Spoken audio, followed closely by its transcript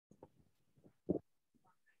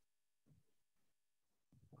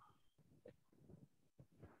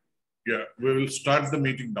Yeah, we will start the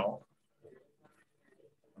meeting now.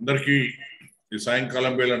 అందరికీ ఈ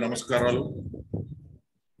సాయంకాలం వేళ నమస్కారాలు.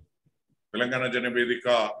 తెలంగాణ జన వేదిక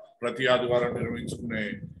ప్రతి ఆదివారం నిర్వహించుకునే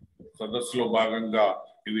సదస్సులో భాగంగా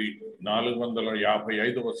ఇది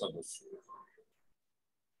 455వ సదస్సు.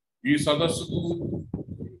 ఈ సదస్సుకు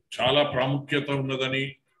చాలా ప్రాముఖ్యత ఉన్నదని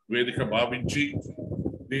వేదిక భావించి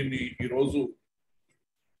దీన్ని ఈరోజు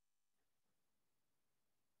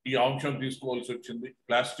ఈ అంశం తీసుకోవాల్సి వచ్చింది.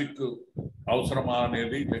 ప్లాస్టిక్ అవసరమా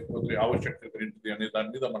అనేది లేకపోతే ఆవశ్యకత ఏంటిది అనే దాని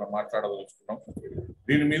మీద మనం మాట్లాడదలుచుకున్నాం.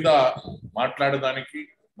 దీని మీద మాట్లాడడానికి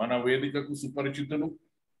మన వేదికకు సుపరిచితులు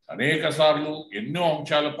అనేక సార్లు ఎన్నో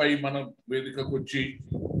అంశాలపై మన వేదికకు వచ్చి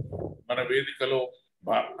మన వేదికలో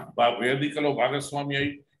భాగస్వామి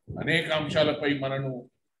అయి అనేక అంశాలపై మనను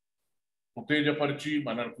ఉత్తేజపరిచి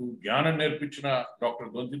మనకు జ్ఞానం నేర్పించిన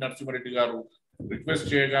డాక్టర్ దొంతి నరసింహారెడ్డి గారు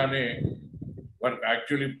రిక్వెస్ట్ చేయగానే వారికి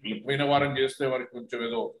యాక్చువల్లీ పోయిన వారం చేస్తే వారికి కొంచెం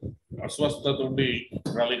ఏదో అస్వస్థత ఉండి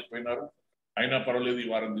రాలేకపోయినారు. అయినా పర్వాలేదు, ఈ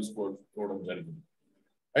వారం తీసుకోవడం జరిగింది.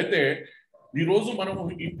 అయితే ఈరోజు మనం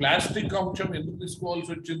ఈ ప్లాస్టిక్ అంశం ఎందుకు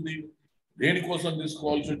తీసుకోవాల్సి వచ్చింది, దేనికోసం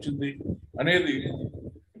తీసుకోవాల్సి వచ్చింది అనేది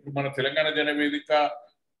మన తెలంగాణ జన వేదిక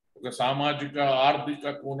ఒక సామాజిక ఆర్థిక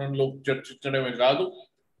కోణంలో చర్చించడమే కాదు,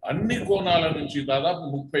 అన్ని కోణాల నుంచి దాదాపు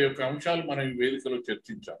 31 అంశాలు మనం ఈ వేదికలో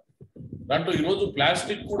చర్చించాం. దాంట్లో ఈరోజు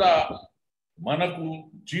ప్లాస్టిక్ కూడా మనకు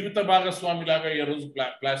జీవిత భాగస్వామి లాగా ఈ రోజు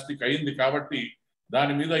ప్లాస్టిక్ అయింది. కాబట్టి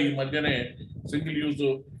దాని మీద ఈ మధ్యనే సింగిల్ యూజ్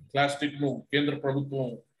ప్లాస్టిక్ ను కేంద్ర ప్రభుత్వం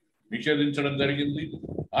నిషేధించడం జరిగింది.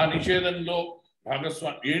 ఆ నిషేధంలో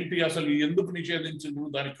భాగస్వామి ఏంటి, అసలు ఎందుకు నిషేధించారు,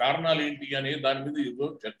 దాని కారణాలు ఏంటి అనే దాని మీద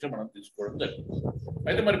ఈరోజు చర్చ మనం తీసుకోవడం జరిగింది.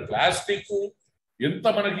 అయితే మరి ప్లాస్టిక్ ఎంత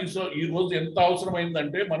మనకి ఈ రోజు ఎంత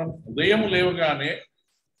అవసరమైందంటే, మనం ఉదయం లేవగానే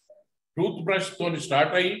టూత్ బ్రష్ తోని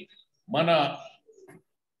స్టార్ట్ అయ్యి మన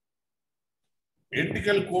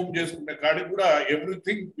ఎంటికల్ కోమ్ చేసుకునే కాడికి కూడా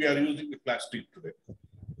everything we are using plastic today.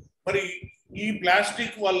 మరి ఈ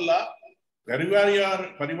ప్లాస్టిక్ వల్ల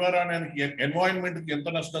పరివారానికి ఎన్వైరన్మెంట్కి ఎంత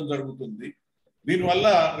నష్టం జరుగుతుంది, దీనివల్ల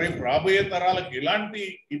రేపు రాబోయే తరాలకు ఎలాంటి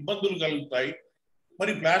ఇబ్బందులు కలుగుతాయి,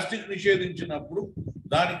 మరి ప్లాస్టిక్ నిషేధించినప్పుడు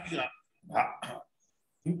దానికి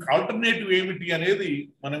ఆల్టర్నేటివ్ ఏమిటి అనేది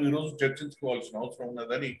మనం ఈరోజు చర్చించుకోవాల్సిన అవసరం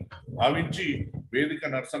ఉన్నదని భావించి వేదిక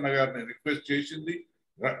నరసన్న గారిని రిక్వెస్ట్ చేసింది.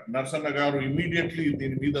 నరసన్న గారు ఇమీడియట్లీ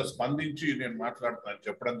దీని మీద స్పందించి నేను మాట్లాడుతానని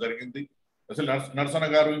చెప్పడం జరిగింది. అసలు నరసన్న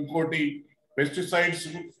గారు ఇంకోటి పెస్టిసైడ్స్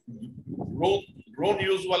డ్రోన్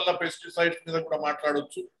యూజ్ వల్ల పెస్టిసైడ్స్ మీద కూడా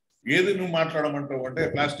మాట్లాడొచ్చు, ఏది నువ్వు మాట్లాడమంటావు అంటే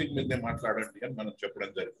ప్లాస్టిక్ మీదే మాట్లాడండి అని మనం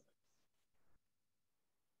చెప్పడం జరిగింది.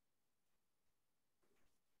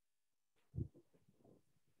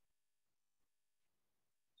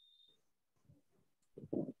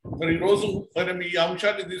 మరి ఈరోజు మనం ఈ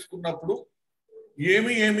అంశాన్ని తీసుకున్నప్పుడు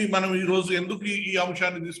ఏమి మనం ఈరోజు ఎందుకు ఈ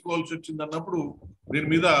అంశాన్ని తీసుకోవాల్సి వచ్చింది అన్నప్పుడు, దీని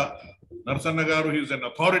మీద నరసన్న గారు he's an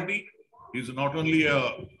authority. He's not only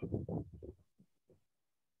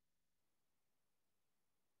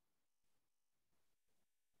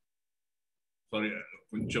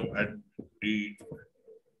కొంచెం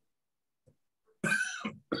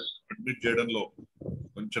అడ్మిట్ చేయడంలో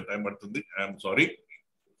కొంచెం టైం పడుతుంది, ఐఎమ్ సారీ.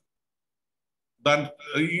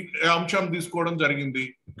 ఈ అంశం తీసుకోవడం జరిగింది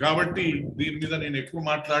కాబట్టి దీని మీద నేను ఎక్కువ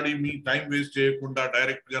మాట్లాడి మీ టైం వేస్ట్ చేయకుండా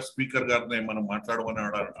డైరెక్ట్ గా స్పీకర్ గారిని మనం మాట్లాడమని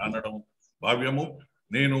అనడం భావ్యము.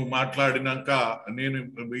 నేను మాట్లాడినాక నేను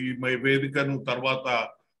ఈ వేదికను తర్వాత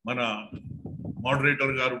మన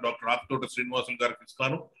మోడరేటర్ గారు డాక్టర్ ఆకుతోట శ్రీనివాసులు గారికి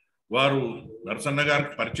ఇస్తాను. వారు నరసన్న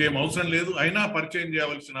గారికి పరిచయం అవసరం లేదు, అయినా పరిచయం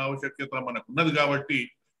చేయవలసిన ఆవశ్యకత మనకు ఉన్నది కాబట్టి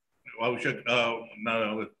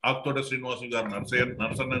ఆకుతోట శ్రీనివాసులు గారు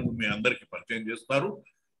నరసన్న మీ అందరికి పరిచయం చేస్తారు.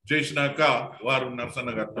 చేసినాక వారు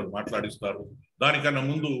నరసన్న గారితో మాట్లాడిస్తారు. దానికన్నా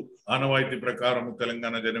ముందు ఆనవాయితీ ప్రకారం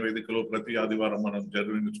తెలంగాణ జన వేదికలో ప్రతి ఆదివారం మనం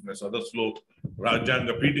నిర్వహించుకునే సదస్సులో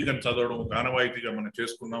రాజ్యాంగ పీఠికను చదవడం ఒక ఆనవాయితీగా మనం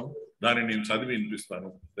చేసుకున్నాము. దాన్ని నేను చదివి వినిపిస్తాను,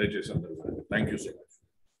 దయచేసి అందరూ. Thank you so much.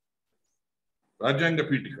 రాజ్యాంగ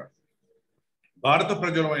పీఠిక. భారత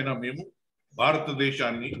ప్రజలమైన మేము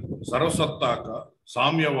భారతదేశాన్ని సర్వసత్తాక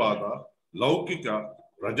సామ్యవాద లౌకిక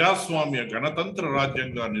ప్రజాస్వామ్య గణతంత్ర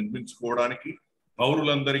రాజ్యంగా నిర్మించుకోవడానికి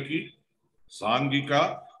పౌరులందరికీ సాంఘిక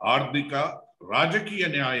ఆర్థిక రాజకీయ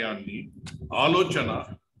న్యాయాన్ని, ఆలోచన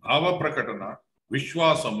భావ ప్రకటన,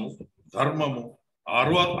 విశ్వాసము, ధర్మము,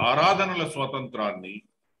 ఆరాధనల స్వాతంత్రాన్ని,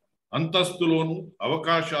 అంతస్తులోను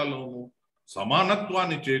అవకాశాల్లోనూ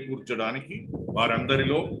సమానత్వాన్ని చేకూర్చడానికి,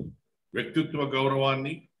 వారందరిలో వ్యక్తిత్వ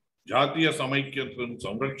గౌరవాన్ని, జాతీయ సమైక్యతను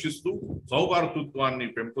సంరక్షిస్తూ సౌభాతృత్వాన్ని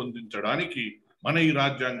పెంపొందించడానికి మన ఈ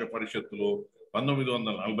రాజ్యాంగ పరిషత్తులో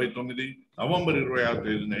 1949 నవంబర్ 26వ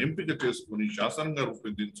తేదీన ఎంపిక చేసుకుని శాసనంగా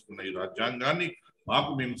రూపొందించుకున్న ఈ రాజ్యాంగాన్ని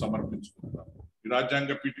మాకు మేము సమర్పించుకుంటాం. ఈ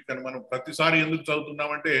రాజ్యాంగ పీఠికను మనం ప్రతిసారి ఎందుకు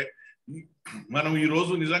చదువుతున్నామంటే మనం ఈ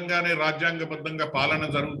రోజు నిజంగానే రాజ్యాంగబద్ధంగా పాలన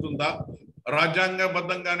జరుగుతుందా,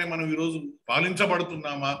 రాజ్యాంగబద్ధంగానే మనం ఈరోజు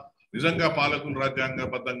పాలించబడుతున్నామా, నిజంగా పాలకులు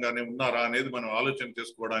రాజ్యాంగబద్ధంగానే ఉన్నారా అనేది మనం ఆలోచన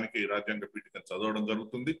చేసుకోవడానికి రాజ్యాంగ పీఠికను చదవడం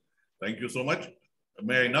జరుగుతుంది. Thank you so much.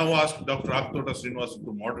 May I now ask Dr. Aktota Srinivas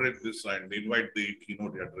to moderate this and invite the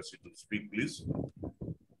keynote addressee to speak, please.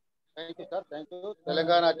 Thank you, sir. Thank you.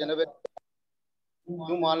 Telangana Jana Vedika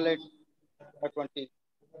Zoom online అటువంటి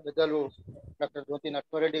పెద్దలు doctor దొంతి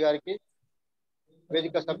నరసింహారెడ్డి గారికి,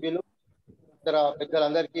 వేదిక సభ్యులు, ఇతర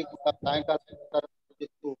పెద్దలందరికీ సాయంకాలం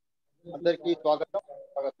అందరికీ స్వాగతం.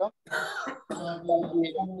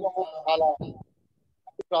 చాలా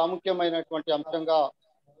ప్రాముఖ్యమైనటువంటి అంశంగా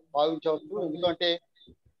భావించవచ్చు. ఎందుకంటే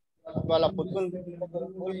ఇవాళ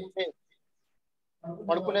పొద్దున్నే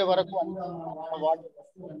పడుకునే వరకు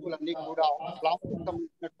వస్తువులన్నీ కూడా ప్లాస్టిక్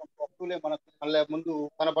సంబంధించినటువంటి వస్తువులే మనకు మళ్ళీ ముందు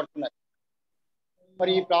కనబడుతున్నాయి.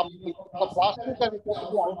 మరి ఈ ప్లాస్టిక్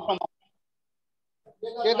అవసరం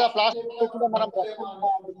లేదా ప్లాస్టిక్ కూడా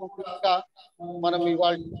మనం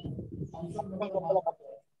ఇవాళ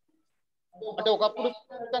అంటే ఒకప్పుడు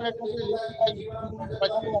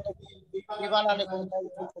విమానాన్ని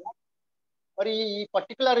కొనసాగిస్తున్నాం. మరి ఈ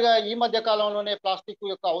పర్టికులర్ గా ఈ మధ్య కాలంలోనే ప్లాస్టిక్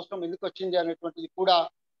యొక్క అవసరం ఎందుకు వచ్చింది అనేటువంటిది కూడా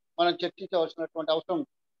మనం చర్చించవలసినటువంటి అవసరం.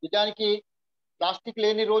 నిజానికి ప్లాస్టిక్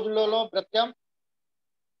లేని రోజులలో బ్రత్యం,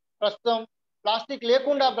 ప్రస్తుతం ప్లాస్టిక్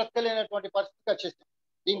లేకుండా బ్రతకలేనటువంటి పరిస్థితి వచ్చేసింది.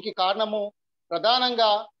 దీనికి కారణము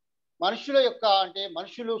ప్రధానంగా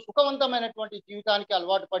మనుషులు సుఖవంతమైనటువంటి జీవితానికి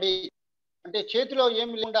అలవాటు పడి, అంటే చేతిలో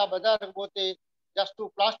ఏమి లేకుండా బజార్కు పోతే జస్ట్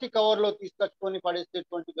ప్లాస్టిక్ కవర్లో తీసుకొచ్చుకొని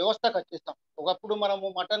పడేసేటువంటి వ్యవస్థకు వచ్చేస్తాం. ఒకప్పుడు మనము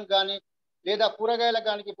మటన్ కానీ లేదా కూరగాయల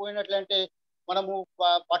కానీ పోయినట్లంటే మనము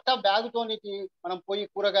బట్ట బ్యాగుతోనికి మనం పోయి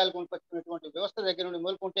కూరగాయలు కొనుక్కొచ్చుకునేటువంటి వ్యవస్థ దగ్గర నుండి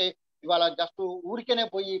మొదలుకుంటే ఇవాళ జస్ట్ ఊరికేనే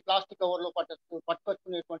పోయి ప్లాస్టిక్ కవర్లో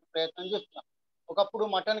పట్టుకొచ్చుకునేటువంటి ప్రయత్నం చేస్తున్నాం. ఒకప్పుడు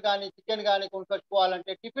మటన్ కానీ చికెన్ కానీ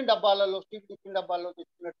కొనుక్కొచ్చుకోవాలంటే స్టీల్ టిఫిన్ డబ్బాల్లో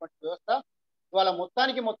తీసుకునేటువంటి వ్యవస్థ ఇవాళ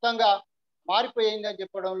మొత్తంగా మారిపోయిందని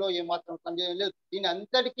చెప్పడంలో ఏమాత్రం సందేహం లేదు. దీని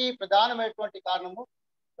అంతటికీ ప్రధానమైనటువంటి కారణము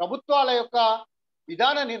ప్రభుత్వాల యొక్క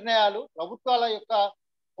విధాన నిర్ణయాలు, ప్రభుత్వాల యొక్క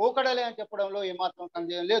పోకడలే అని చెప్పడంలో ఏమాత్రం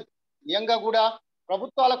సందేహం లేదు. నిజంగా కూడా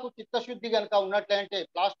ప్రభుత్వాలకు చిత్తశుద్ధి కనుక ఉన్నట్లయితే,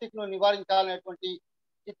 ప్లాస్టిక్ ను నివారించాలనేటువంటి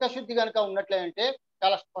చిత్తశుద్ధి కనుక ఉన్నట్లయితే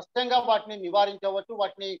చాలా స్పష్టంగా వాటిని నివారించవచ్చు,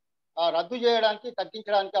 వాటిని రద్దు చేయడానికి,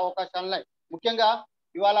 తగ్గించడానికి అవకాశాలు ఉన్నాయి. ముఖ్యంగా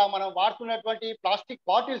ఇవాళ మనం వాడుతున్నటువంటి ప్లాస్టిక్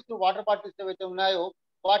బాటిల్స్, వాటర్ బాటిల్స్ ఏవైతే ఉన్నాయో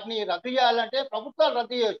వాటిని రద్దు చేయాలంటే ప్రభుత్వాలు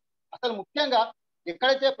రద్దు చేయొచ్చు. అసలు ముఖ్యంగా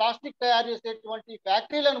ఎక్కడైతే ప్లాస్టిక్ తయారు చేసేటువంటి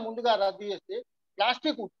ఫ్యాక్టరీలను ముందుగా రద్దు చేస్తే,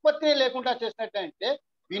 ప్లాస్టిక్ ఉత్పత్తి లేకుండా చేసినట్లయితే,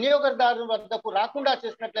 వినియోగదారుల వద్దకు రాకుండా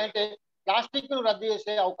చేసినట్లయితే ప్లాస్టిక్ ను రద్దు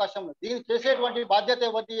చేసే అవకాశం ఉంది. దీన్ని చేసేటువంటి బాధ్యత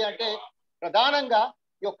ఎవరిది అంటే ప్రధానంగా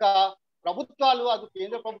ఈ యొక్క ప్రభుత్వాలు, అది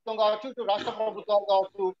కేంద్ర ప్రభుత్వం కావచ్చు, ఇటు రాష్ట్ర ప్రభుత్వాలు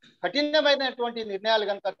కావచ్చు, కఠినమైనటువంటి నిర్ణయాలు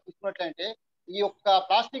కనుక తీసుకున్నట్లయితే ఈ యొక్క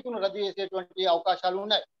ప్లాస్టిక్ ను రద్దు చేసేటువంటి అవకాశాలు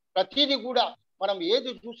ఉన్నాయి. ప్రతిదీ కూడా మనం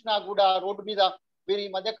ఏది చూసినా కూడా రోడ్డు మీద ఈ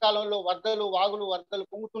మధ్య కాలంలో వాగులు వరదలు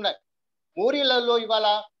పొంగుతున్నాయి. మోరీలలో ఇవాళ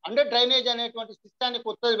అండర్ డ్రైనేజ్ అనేటువంటి సిస్టాన్ని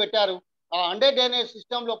కొత్తది పెట్టారు. ఆ అండర్ డ్రైనేజ్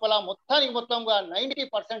సిస్టమ్ లోపల మొత్తంగా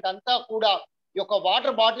 90% అంతా కూడా ఈ యొక్క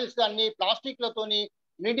వాటర్ బాటిల్స్ అన్ని ప్లాస్టిక్లతోని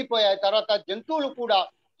నిండిపోయాయి. తర్వాత జంతువులు కూడా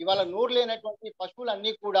ఇవాళ నోరు లేనటువంటి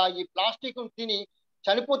పశువులన్నీ కూడా ఈ ప్లాస్టిక్ తిని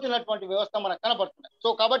చనిపోతున్నటువంటి వ్యవస్థ మనకు కనబడుతున్నాయి. సో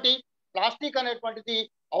కాబట్టి ప్లాస్టిక్ అనేటువంటిది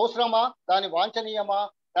అవసరమా, దాని వాంఛనీయమా,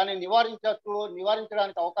 దాన్ని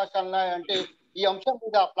నివారించడానికి అవకాశాలు ఉన్నాయంటే ఈ అంశం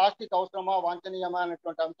మీద, ప్లాస్టిక్ అవసరమా వాంఛనీయమా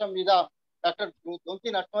అనేటువంటి అంశం మీద డాక్టర్ దొంతి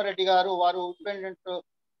నరసింహారెడ్డి గారు, వారు ఇండిపెండెంట్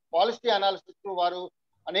పాలసీ అనాలిసిస్, వారు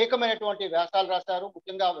అనేకమైనటువంటి వ్యాసాలు రాశారు.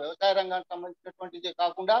 ముఖ్యంగా వ్యవసాయ రంగానికి సంబంధించినటువంటిదే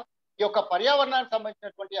కాకుండా ఈ యొక్క పర్యావరణానికి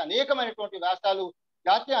సంబంధించినటువంటి అనేకమైనటువంటి వ్యాసాలు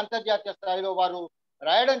జాతీయ అంతర్జాతీయ స్థాయిలో వారు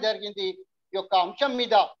రాయడం జరిగింది. ఈ యొక్క అంశం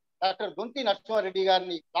మీద డాక్టర్ దొంతి నరసింహారెడ్డి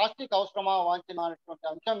గారిని ప్లాస్టిక్ అవసరమా వాంఛనీయమా అనేటువంటి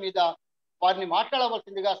అంశం మీద వారిని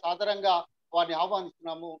మాట్లాడవలసిందిగా సాదరంగా వారిని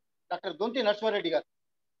ఆహ్వానిస్తున్నాము. డాక్టర్ దొంతి నరసింహారెడ్డి గారు.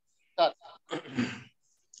 సార్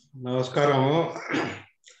నమస్కారము.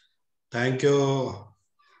 థ్యాంక్ యూ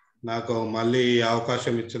నాకు మళ్ళీ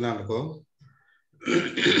అవకాశం ఇచ్చినందుకు.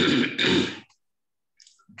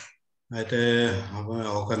 అయితే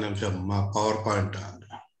ఒక నిమిషం, మా పవర్ పాయింట్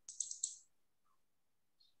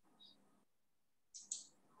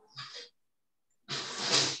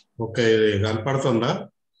ఓకే, ఇది కనపడుతుందా?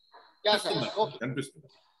 కనిపిస్తుంది.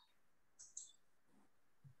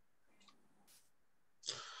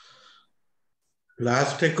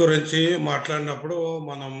 ప్లాస్టిక్ గురించి మాట్లాడినప్పుడు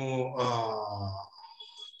మనము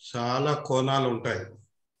చాలా కోణాలు ఉంటాయి.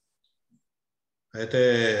 అయితే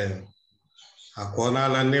ఆ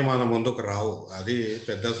కోణాలన్నీ మన ముందుకు రావు, అది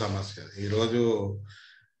పెద్ద సమస్య. ఈరోజు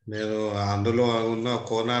నేను అందులో ఉన్న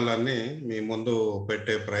కోణాలన్నీ మీ ముందు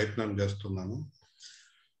పెట్టే ప్రయత్నం చేస్తున్నాను.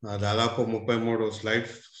 దాదాపు 33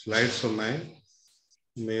 స్లైడ్స్ ఉన్నాయి.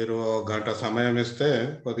 మీరు గంట సమయం ఇస్తే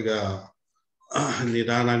కొద్దిగా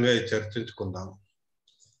నిదానంగా చర్చించుకుందాం.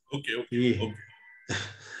 ఈ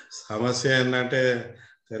సమస్య ఏంటంటే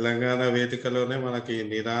తెలంగాణ వేదికలోనే మనకి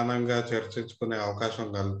నిదానంగా చర్చించుకునే అవకాశం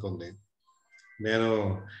కలుగుతుంది. నేను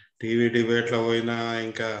టీవీ డిబేట్లో పోయినా,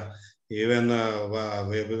 ఇంకా ఈవెన్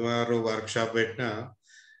వెబినార్ వర్క్షాప్ పెట్టినా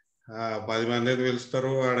 10 మందిని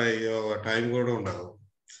పిలుస్తారు, ఆడ టైం కూడా ఉండదు.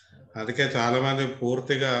 అందుకే చాలామంది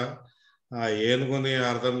పూర్తిగా ఏనుగుని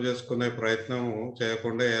అర్థం చేసుకునే ప్రయత్నం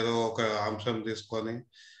చేయకుండా ఏదో ఒక అంశం తీసుకొని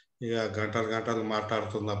ఇక గంటలు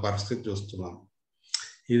మాట్లాడుతున్న పరిస్థితి చూస్తున్నాం.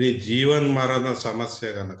 ఇది జీవన్ మరణ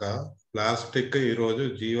సమస్య కనుక ప్లాస్టిక్ ఈరోజు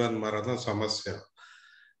జీవన్ మరణ సమస్య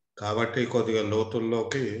కాబట్టి కొద్దిగా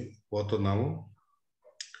లోతుల్లోకి పోతున్నాము.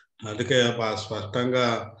 అందుకే స్పష్టంగా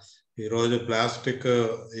ఈరోజు plastic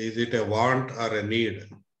is it A want or a need?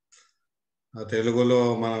 తెలుగులో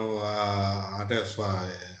మనం అంటే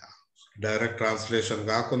డైరెక్ట్ ట్రాన్స్లేషన్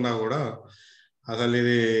కాకుండా కూడా అసలు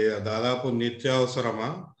ఇది దాదాపు నిత్యావసరమా,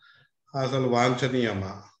 అసలు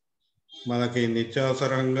వాంఛనీయమా? మనకి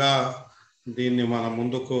నిత్యావసరంగా దీన్ని మన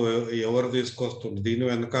ముందుకు ఎవరు తీసుకొస్తుంది, దీని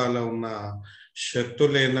వెనకాల ఉన్న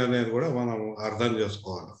శక్తులు ఏందనేది కూడా మనం అర్థం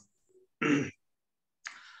చేసుకోవాలి.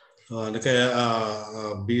 అందుకే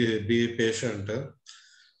బీ పేషెంట్.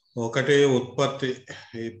 ఒకటి ఉత్పత్తి.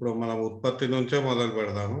 ఇప్పుడు మనం ఉత్పత్తి నుంచే మొదలు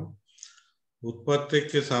పెడదాము.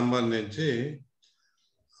 ఉత్పత్తికి సంబంధించి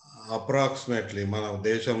అప్రాక్సిమేట్లీ మన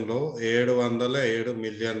దేశంలో 707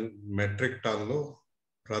 మిలియన్ మెట్రిక్ టన్లు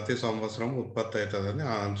ప్రతి సంవత్సరం ఉత్పత్తి అవుతుందని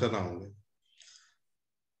ఆ అంచనా ఉంది.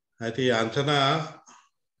 అయితే ఈ అంచనా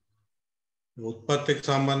ఉత్పత్తికి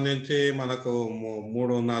సంబంధించి మనకు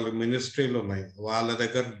 3-4 మినిస్ట్రీలు ఉన్నాయి, వాళ్ళ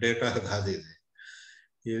దగ్గర డేటా కాదు ఇది.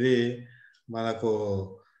 ఇది మనకు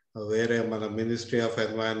వేరే మన ministry of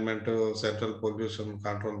environment, central pollution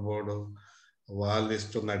control board వాళ్ళు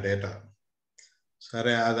ఇస్తున్న డేటా.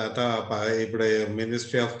 సరే, అదంతా ఇప్పుడు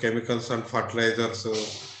ministry of chemicals and fertilisers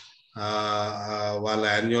వాళ్ళ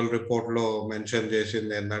యాన్యువల్ రిపోర్ట్లో మెన్షన్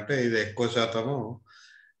చేసింది ఏంటంటే ఇది ఎక్కువ శాతము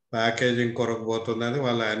ప్యాకేజింగ్ కొరకు పోతుందని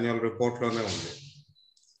వాళ్ళ యాన్యువల్ రిపోర్ట్లోనే ఉంది.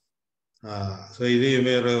 సో ఇది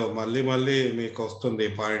మీరు మళ్ళీ మీకు వస్తుంది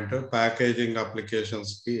పాయింట్, ప్యాకేజింగ్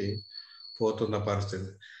అప్లికేషన్స్కి పోతున్న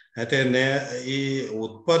పరిస్థితి. అయితే ఈ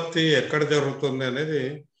ఉత్పత్తి ఎక్కడ జరుగుతుంది అనేది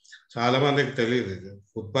చాలా మందికి తెలియదు. ఇది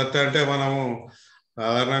ఉత్పత్తి అంటే మనము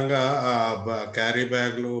సాధారణంగా క్యారీ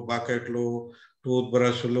బ్యాగ్లు, బకెట్లు, టూత్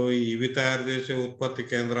బ్రష్లు ఇవి తయారు చేసే ఉత్పత్తి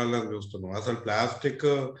కేంద్రాలను చూస్తున్నాం. అసలు ప్లాస్టిక్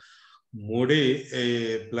ముడి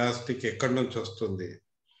ప్లాస్టిక్ ఎక్కడి నుంచి వస్తుంది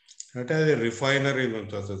అంటే అది రిఫైనరీ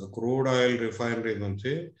నుంచి వస్తుంది. క్రూడ్ ఆయిల్ రిఫైనరీ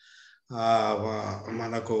నుంచి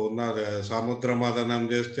మనకు ఉన్న సముద్ర మదనం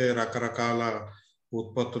చేస్తే రకరకాల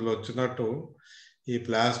ఉత్పత్తులు వచ్చినట్టు ఈ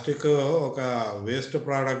ప్లాస్టిక్ ఒక వేస్ట్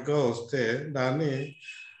ప్రోడక్ట్గా వస్తే దాన్ని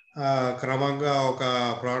క్రమంగా ఒక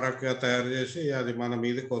ప్రోడక్ట్గా తయారు చేసి అది మన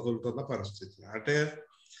మీదకి వదులుతున్న పరిస్థితి. అంటే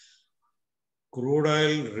క్రూడ్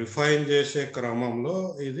ఆయిల్ రిఫైన్ చేసే క్రమంలో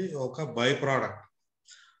ఇది ఒక బై ప్రోడక్ట్.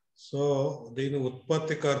 సో దీని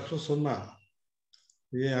ఉత్పత్తి ఖర్చు 0.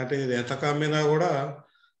 అంటే ఇది ఎంత కమ్మినా కూడా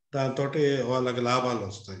దాంతో వాళ్ళకి లాభాలు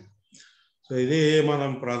వస్తాయి. సో ఇది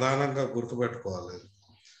మనం ప్రధానంగా గుర్తుపెట్టుకోవాలి.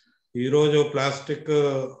 ఈరోజు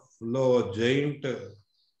ప్లాస్టిక్లో జైంట్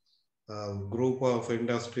గ్రూప్ ఆఫ్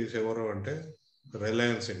ఇండస్ట్రీస్ ఎవరు అంటే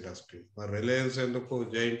రిలయన్స్ ఇండస్ట్రీ. మరి రిలయన్స్ ఎందుకు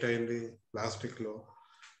జైంట్ అయింది ప్లాస్టిక్లో?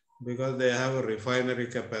 Because they have refinery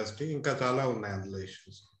capacity. ఇంకా చాలా ఉన్నాయి అందులో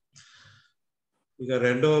ఇష్యూస్. ఇక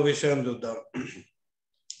రెండవ విషయం చూద్దాం.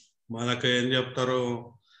 మనకు ఏం చెప్తారు,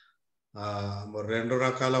 2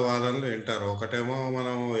 రకాల వాదనలు వింటారు. ఒకటేమో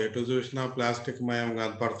మనం ఎటు చూసినా ప్లాస్టిక్ మయం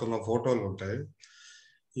కనపడుతున్న ఫోటోలు ఉంటాయి,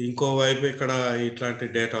 ఇంకోవైపు ఇక్కడ ఇట్లాంటి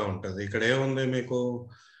డేటా ఉంటుంది. ఇక్కడ ఏముంది మీకు,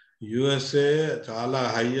 యుఎస్ఏ చాలా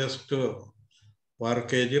highest per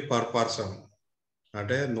KG per person,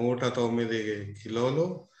 అంటే 109 కిలోలు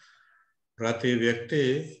ప్రతి వ్యక్తి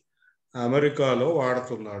అమెరికాలో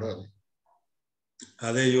వాడుతున్నాడు అని.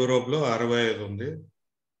 అదే యూరోప్లో 65 ఉంది,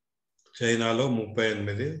 చైనాలో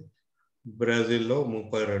 38, బ్రెజిల్లో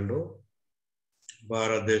 32,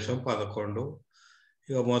 భారతదేశం 11.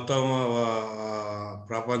 ఇక మొత్తం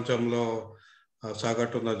ప్రపంచంలో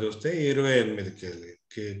సగటున చూస్తే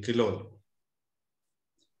 28 కిలోలు.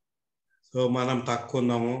 సో మనం తక్కువ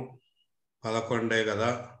ఉన్నాము, 11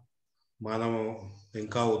 కదా, మనము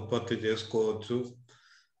ఇంకా ఉత్పత్తి చేసుకోవచ్చు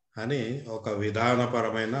అని ఒక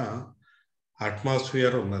విధానపరమైన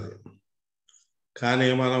అట్మాస్ఫియర్ ఉన్నది. కానీ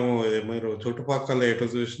మనము మీరు చుట్టుపక్కల ఎటు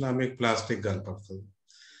చూసినా మీకు ప్లాస్టిక్ కనపడుతుంది.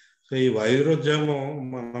 సో ఈ వైరుధ్యము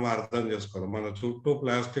మనం అర్థం చేసుకోవాలి. మన చుట్టూ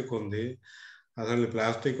ప్లాస్టిక్ ఉంది, అసలు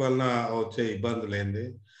ప్లాస్టిక్ వలన వచ్చే ఇబ్బందులు ఏంది,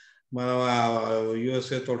 మనం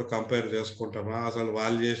యుఎస్ఏ తోటి కంపేర్ చేసుకుంటామా? అసలు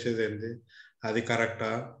వాళ్ళు చేసేది ఏంది, అది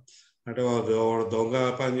కరెక్టా? అంటే దొంగ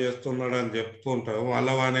పని చేస్తున్నాడు అని చెప్తూ ఉంటారు,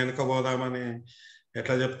 మళ్ళీ వాడిని వెనక పోదామని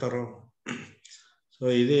ఎట్లా చెప్తారు? సో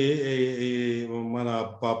ఇది ఈ మన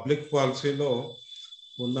పబ్లిక్ పాలసీలో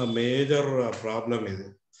ఉన్న మేజర్ ప్రాబ్లం ఇది.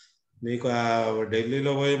 మీకు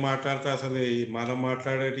ఢిల్లీలో పోయి మాట్లాడితే అసలు మనం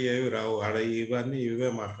మాట్లాడేటి ఏవి రావు, ఆడ ఇవన్నీ ఇవే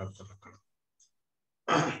మాట్లాడతారు అక్కడ.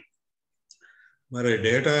 మరి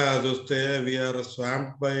డేటా చూస్తే we are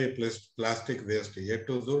swamp by plastic waste.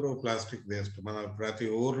 ఎటు చూడు ప్లాస్టిక్ వేస్ట్. మన ప్రతి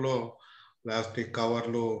ఊర్లో ప్లాస్టిక్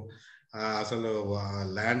కవర్లు. అసలు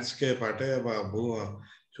ల్యాండ్స్కేప్ అంటే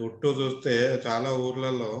చుట్టూ చూస్తే చాలా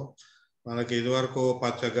ఊర్లలో మనకి ఇదివరకు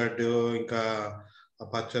పచ్చగడ్డి ఇంకా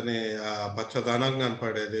పచ్చదనం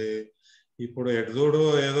కనపడేది. ఇప్పుడు ఎటు చూడు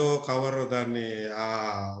ఏదో కవర్, దాన్ని ఆ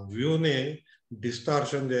వ్యూని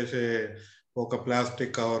డిస్టార్షన్ చేసే ఒక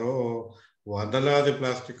ప్లాస్టిక్ కవరు, వందలాది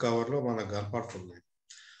ప్లాస్టిక్ కవర్లు మనకు కనపడుతున్నాయి.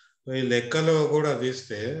 ఈ లెక్కలు కూడా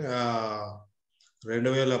తీస్తే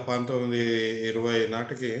 2019-20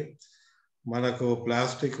 నాటికి మనకు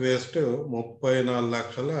ప్లాస్టిక్ వేస్ట్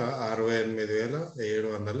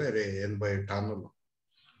 34,68,780 టన్నులు.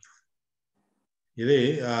 ఇది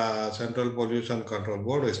సెంట్రల్ పొల్యూషన్ కంట్రోల్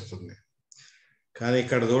బోర్డు ఇస్తుంది. కానీ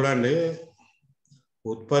ఇక్కడ చూడండి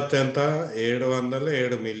ఉత్పత్తి ఎంత,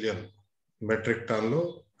 707 మిలియన్ మెట్రిక్ టన్నులు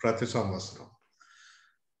ప్రతి సంవత్సరం.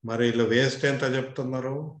 మరి వీళ్ళు వేస్ట్ ఎంత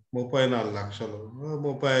చెప్తున్నారు? 34 లక్షలు,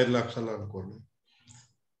 35 లక్షలు అనుకోండి.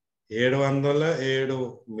 707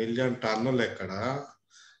 మిలియన్ టన్నులు ఎక్కడ,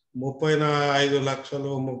 35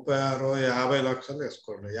 లక్షలు, 36, 50 లక్షలు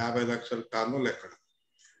వేసుకోండి, 50 లక్షల టన్నులు ఎక్కడ?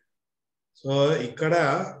 సో ఇక్కడ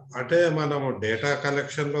అంటే మనము డేటా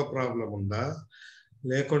కలెక్షన్లో ప్రాబ్లం ఉందా,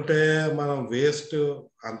 లేకుంటే మనం వేస్ట్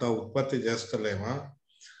అంత ఉత్పత్తి చేస్తలేమా?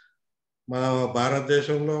 మన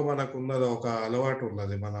భారతదేశంలో మనకు ఉన్నది ఒక అలవాటు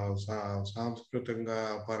ఉన్నది, మన సాంస్కృతికంగా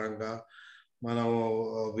పరంగా మనం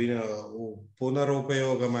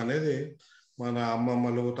పునరుపయోగం అనేది మన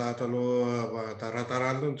అమ్మమ్మలు తాతలు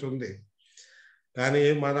తరతరాల నుంచి ఉంది. కానీ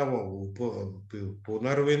మనము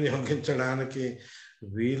పునర్వినియోగించడానికి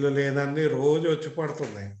వీలు లేనన్ని రోజు వచ్చి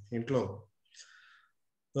పడుతున్నాయి ఇంట్లో.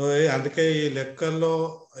 సో అందుకే ఈ లెక్కల్లో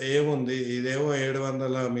ఏముంది, ఇదేమో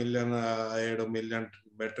 700 మిలియన్ 7 మిలియన్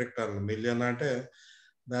మెట్రిక్ టన్నులు. మిలియన్ అంటే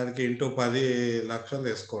దానికి ఇంటూ 10 లక్షలు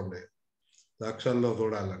వేసుకోండి, లక్షల్లో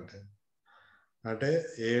చూడాలంటే. అంటే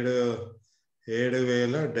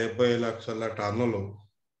 7,070 లక్షల టన్నులు.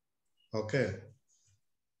 ఓకే,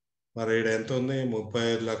 మరి ఈడ ఎంత ఉంది?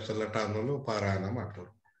 35 లక్షల టన్నులు పరాయణం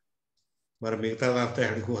అంటారు. మరి మిగతాదంతా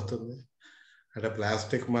అడిగిపోతుంది. అంటే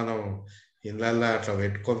ప్లాస్టిక్ మనం ఇళ్ళల్లో అట్లా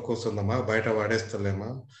పెట్టుకొని కూర్చుందామా, బయట పడేస్తలేమా?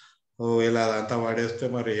 ఇలా అదంతా పడేస్తే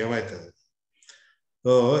మరి ఏమవుతుంది?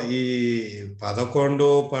 సో ఈ 11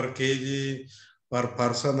 per kg per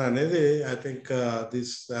person అనేది I think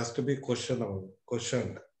this has to be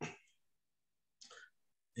question.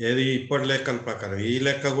 ఏది ఇప్పటి లెక్కల ప్రకారం. ఈ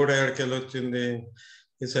లెక్క కూడా ఎక్కడికెళ్ళి వచ్చింది?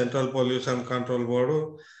 ఈ సెంట్రల్ పొల్యూషన్ కంట్రోల్ బోర్డు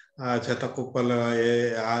చెత్త కుప్పల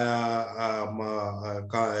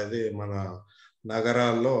ఇది మన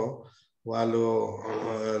నగరాల్లో వాళ్ళు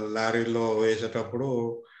లారీల్లో వేసేటప్పుడు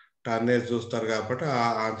టన్నేజ్ చూస్తారు కాబట్టి ఆ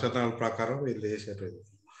అంచనాల ప్రకారం వీళ్ళు వేసేటది.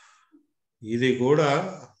 ఇది కూడా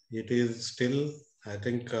it is still I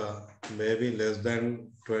think maybe less than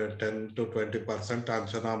 10 to 20%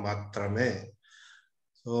 అంచనా మాత్రమే.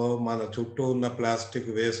 సో మన చుట్టూ ఉన్న ప్లాస్టిక్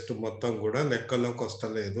వేస్ట్ మొత్తం కూడా లెక్కలోకి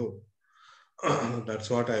వస్తలేదు.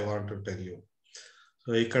 That's what I want to tell you. So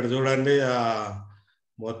ఇక్కడ చూడండి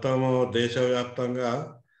మొత్తము దేశవ్యాప్తంగా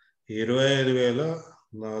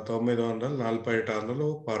 25,940 టన్నులు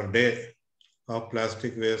per day of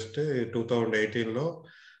plastic waste 2018లో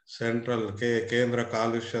central కేంద్ర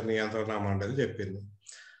కాలుష్య నియంత్రణ మండలి చెప్పింది.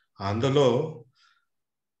 అందులో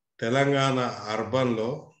తెలంగాణ అర్బన్లో,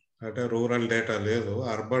 అంటే రూరల్ డేటా లేదు,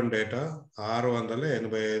 అర్బన్ డేటా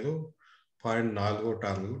 685.4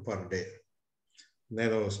 టన్నులు పర్ డే.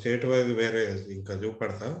 నేను స్టేట్ వైజ్ వేరే ఇంకా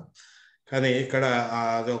చూపెడతా, కానీ ఇక్కడ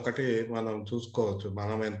అదొకటి మనం చూసుకోవచ్చు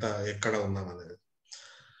మనం ఎక్కడ ఉన్నాం అనేది.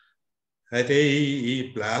 అయితే ఈ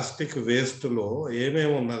ప్లాస్టిక్ వేస్ట్లో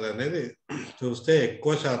ఏమేమి ఉన్నది అనేది చూస్తే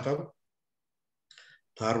ఎక్కువ శాతం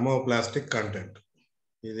థర్మోప్లాస్టిక్ కంటెంట్,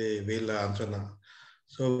 ఇది వీళ్ళ అంచనా.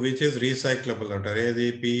 సో విచ్ ఈస్ రీసైక్లబుల్ అంటారు. ఏది?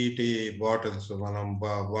 పిఈటి బాటిల్స్ మనం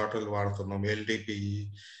బాటిల్ వాడుతున్నాం, ఎల్డిపిఈ,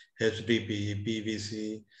 హెచ్డిపిఈ, పివిసి,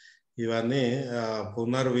 ఇవన్నీ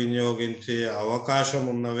పునర్వినియోగించే అవకాశం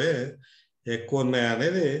ఉన్నవే ఎక్కువ ఉన్నాయి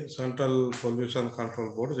అనేది సెంట్రల్ పొల్యూషన్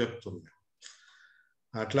కంట్రోల్ బోర్డు చెప్తుంది.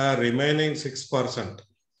 అట్లా remaining 6%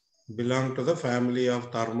 belong to the family of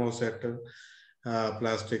thermoset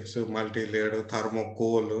plastics, multi laid,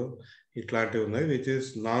 thermocol ఇట్లాంటివి ఉన్నాయి, విచ్ ఇస్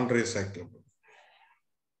నాన్ రీసైక్లబుల్.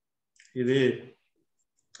 ఇది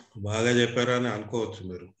బాగా చెప్పారని అనుకోవచ్చు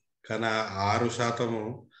మీరు, కానీ 6%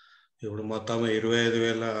 ఇప్పుడు మొత్తం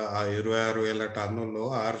 26,000 టన్నుల్లో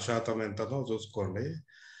 6% ఎంతనో చూసుకోండి.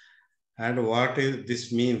 And what is this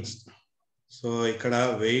means? So ఇక్కడ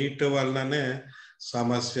వెయిట్ వల్లనే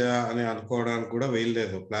సమస్య అని అనుకోవడానికి కూడా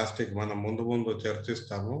వీల్లేదు. ప్లాస్టిక్ మనం ముందు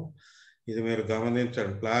చర్చిస్తాము, ఇది మీరు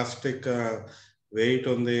గమనించండి. ప్లాస్టిక్ వెయిట్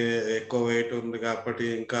ఉంది, ఎక్కువ వెయిట్ ఉంది కాబట్టి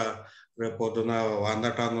ఇంకా రేపు పొద్దున 100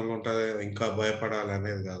 టన్నులు ఉంటుంది ఇంకా భయపడాలి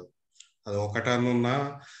అనేది కాదు. అది 1 టన్ను ఉన్నా,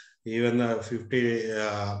 ఈవెన్ 50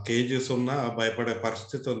 kgs ఉన్నా భయపడే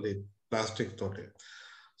పరిస్థితి ఉంది ప్లాస్టిక్ తోటి.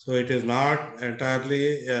 So it is not entirely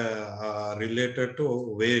related to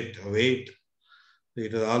wait.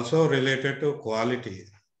 It is also related to quality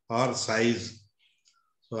or size.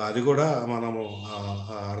 So అది కూడా మనము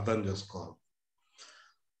అర్థం చేసుకోవాలి.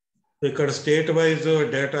 ఇక్కడ స్టేట్ వైజ్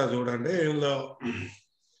డేటా చూడండి. ఇందులో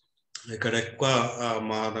ఇక్కడ ఎక్కువ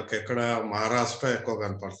మనకు ఎక్కడ మహారాష్ట్ర ఎక్కువ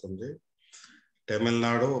కనపడుతుంది,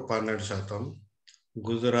 తమిళనాడు 12%,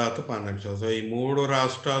 గుజరాత్ 12%. సో ఈ 3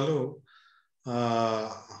 రాష్ట్రాలు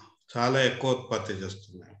చాలా ఎక్కువ ఉత్పత్తి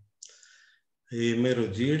చేస్తున్నాయి. ఈ మీరు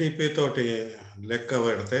జీడిపి తోటి లెక్క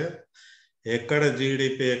పెడితే ఎక్కడ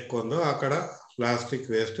జీడిపి ఎక్కువ ఉందో అక్కడ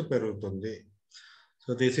ప్లాస్టిక్ వేస్ట్ పెరుగుతుంది. So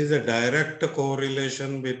this is a direct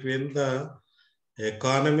correlation between the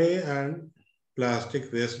economy and plastic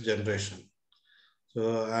waste generation. So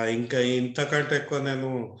ఇంకా ఇంతకంటే ఎక్కువ నేను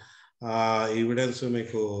ఎవిడెన్స్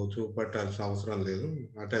మీకు చూపెట్టాల్సిన అవసరం లేదు.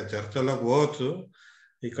 అంటే చర్చలోకి పోవచ్చు.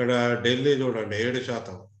 ఇక్కడ ఢిల్లీ చూడండి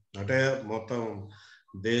 7%, అంటే మొత్తం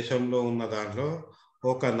దేశంలో ఉన్న దాంట్లో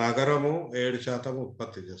ఒక నగరము 7%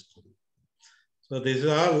 ఉత్పత్తి చేస్తుంది. సో దిస్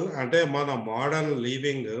ఆల్ అంటే మన modern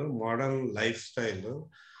living, modern life style,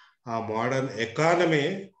 ఆ మోడర్న్ ఎకానమీ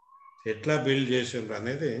ఎట్లా బిల్డ్ చేసిండ్రు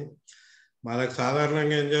అనేది మనకు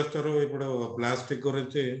సాధారణంగా ఏం చేస్తారు, ఇప్పుడు ప్లాస్టిక్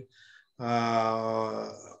గురించి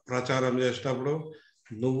ప్రచారం చేసేటప్పుడు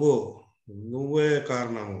నువ్వే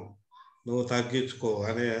కారణము, నువ్వు తగ్గించుకో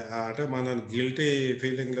అనే, అంటే మనల్ని గిల్టీ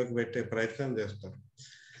ఫీలింగ్లోకి పెట్టే ప్రయత్నం చేస్తారు.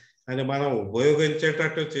 అని మనం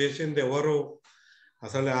ఉపయోగించేటట్టు చేసింది ఎవరు,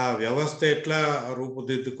 అసలు ఆ వ్యవస్థ ఎట్లా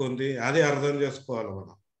రూపుదిద్దుకుంది అది అర్థం చేసుకోవాలి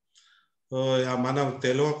మనం. సో మనం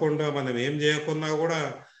తెలియకుండా మనం ఏం చేయకున్నా కూడా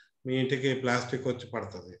మీ ఇంటికి ప్లాస్టిక్ వచ్చి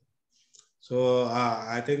పడుతుంది. So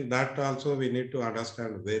I think that also we need to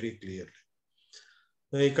understand very clearly.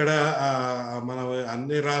 ఇక్కడ మనం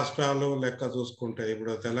అన్ని రాష్ట్రాలు లెక్క చూసుకుంటే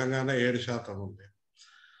ఇప్పుడు తెలంగాణ 7% ఉంది.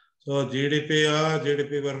 సో జీడిపి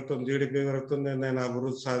పెరుగుతుంది, నేను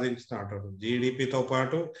అభివృద్ధి సాధించిన అంటారు. జీడిపితో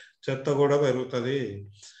పాటు చెత్త కూడా పెరుగుతుంది.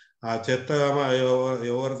 ఆ చెత్త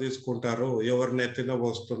ఎవరు తీసుకుంటారు, ఎవరు నెత్తిన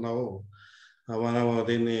పోస్తున్నావు? మనం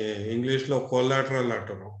దీన్ని ఇంగ్లీష్లో కొలాటరల్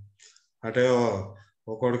అంటారు. అంటే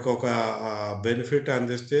ఒకడికి ఒక బెనిఫిట్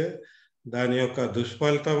అందిస్తే దాని యొక్క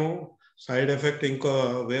దుష్ఫలితము, సైడ్ ఎఫెక్ట్ ఇంకో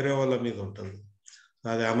వేరే వాళ్ళ మీద ఉంటుంది.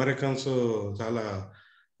 అది అమెరికన్స్ చాలా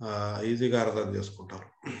ఈజీగా అర్థం చేసుకుంటారు.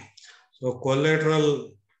 సో కొలాటరల్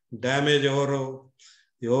డ్యామేజ్ ఎవరు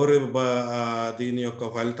దీని యొక్క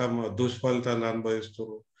దుష్ఫలితాన్ని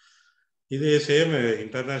అనుభవిస్తారు. ఇది సేమ్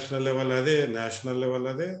ఇంటర్నేషనల్ లెవెల్ అదే, నేషనల్ లెవెల్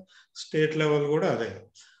అదే, స్టేట్ లెవెల్ కూడా అదే.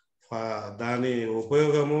 దాని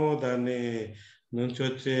ఉపయోగము, దాని నుంచి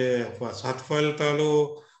వచ్చే సత్ఫలితాలు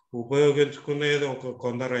ఉపయోగించుకునేది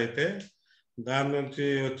కొందరు అయితే, దాని నుంచి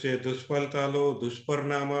వచ్చే దుష్ఫలితాలు,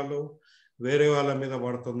 దుష్పరిణామాలు వేరే వాళ్ళ మీద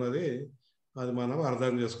పడుతున్నది, అది మనం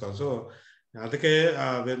అర్థం చేసుకోవాలి. సో అందుకే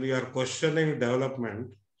when we are questioning development,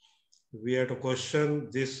 we have to question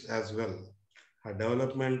this as well. ఆ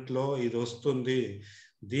డెవలప్మెంట్లో ఇది వస్తుంది,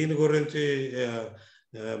 దీని గురించి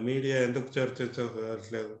మీడియా ఎందుకు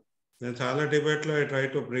చర్చించట్లేదు? నేను చాలా డిబేట్లో I try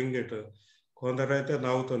to bring it. కొందరైతే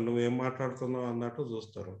నవ్వుతారు, నువ్వేం మాట్లాడుతున్నావు అన్నట్టు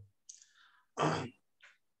చూస్తారు.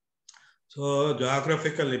 సో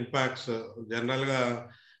జాగ్రఫికల్ ఇంపాక్ట్స్ జనరల్గా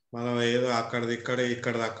మనం ఏదో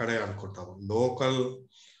ఇక్కడది అక్కడే అనుకుంటాం.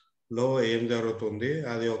 లోకల్లో ఏం జరుగుతుంది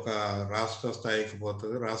అది ఒక రాష్ట్ర స్థాయికి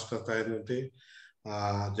పోతుంది, రాష్ట్ర స్థాయి నుంచి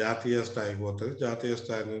జాతీయ స్థాయికి పోతుంది, జాతీయ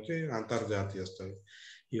స్థాయి నుంచి అంతర్జాతీయ స్థాయి.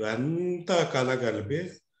 ఇవంతా కలగలిపి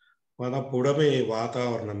మన పుడమి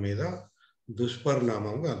వాతావరణం మీద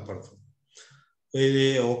దుష్పరిణామం కనపడుతుంది. ఇది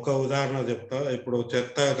ఒక ఉదాహరణ చెప్తా. ఇప్పుడు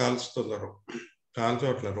చెత్త కాల్చుతున్నారు చాలా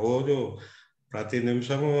చోట్ల, రోజు ప్రతి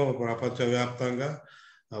నిమిషము ప్రపంచవ్యాప్తంగా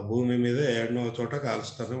భూమి మీద 7వ చోట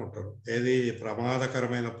కాల్చుతూనే ఉంటారు. ఇది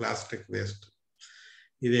ప్రమాదకరమైన ప్లాస్టిక్ వేస్ట్.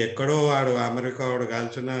 ఇది ఎక్కడో అమెరికా వాడు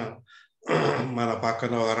కాల్చిన, మన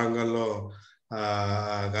పక్కన వరంగల్లో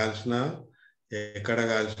కాల్చిన, ఎక్కడ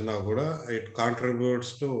కాల్చినా కూడా it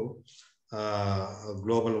contributes to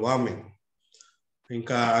global warming.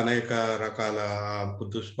 ఇంకా అనేక రకాల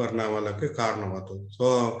దుష్పరిణామాలకి కారణమవుతుంది. సో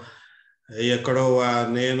ఎక్కడో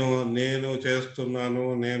నేను నేను చేస్తున్నాను,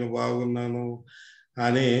 నేను బాగున్నాను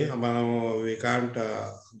అని మనం we can't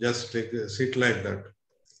just SIT like that.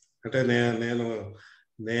 అంటే నేను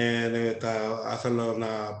నేను అసలు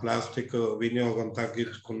నా ప్లాస్టిక్ వినియోగం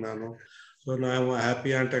తగ్గించుకున్నాను, సో నా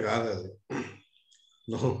హ్యాపీ అంటే కాదు అది.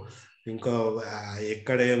 నువ్వు ఇంకా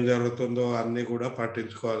ఎక్కడ ఏం జరుగుతుందో అన్నీ కూడా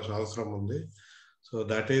పట్టించుకోవాల్సిన అవసరం ఉంది. So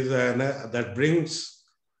that is that brings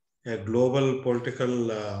a global political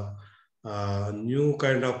new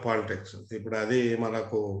kind of politics. ఇప్పుడు అది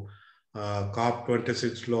మనకు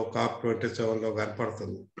COP26లో COP27లో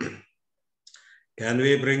కనపడుతుంది. Can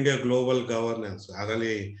we bring a global governance? అసలు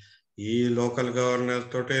ఈ లోకల్ గవర్నెన్స్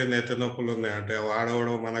తోటే నెత్తి నొప్పులు ఉన్నాయి. అంటే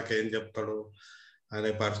వాడవడం మనకేం చెప్తాడు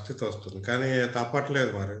అనే పరిస్థితి వస్తుంది. కానీ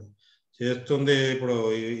తప్పట్లేదు, మరి చేస్తుంది. ఇప్పుడు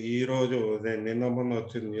ఈరోజు నిన్న మొన్న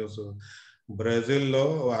వచ్చిన న్యూస్, బ్రెజిల్లో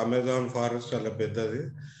అమెజాన్ ఫారెస్ట్ చాలా పెద్దది.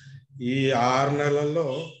 ఈ 6 నెలల్లో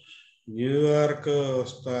న్యూయార్క్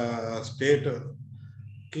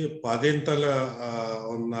స్టేట్కి 10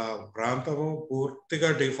 ఉన్న ప్రాంతము పూర్తిగా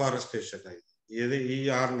డిఫారెస్టేషన్ అయింది ఇది ఈ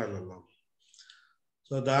 6 నెలల్లో.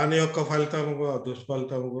 సో దాని యొక్క ఫలితం,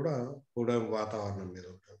 దుష్ఫలితం కూడా వాతావరణం మీద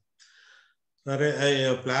ఉంటుంది. సరే,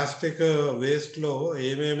 ప్లాస్టిక్ వేస్ట్లో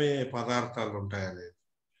ఏమేమి పదార్థాలు ఉంటాయనేది,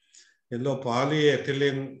 ఇందులో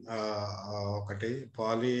పాలిఎథిలిన్ ఒకటి,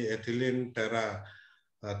 పాలిఎథిలిన్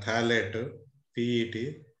థాలేట్, పిఈటి,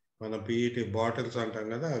 మన పిఈటి బాటిల్స్ అంటాం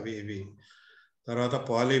కదా, ఇవి. తర్వాత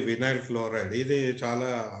పాలివినైల్ క్లోరైడ్, ఇది చాలా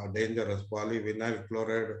డేంజరస్. పాలివినైల్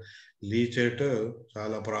క్లోరైడ్ లీచేట్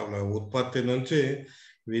చాలా ప్రాబ్లం. ఉత్పత్తి నుంచి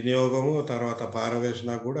వినియోగము, తర్వాత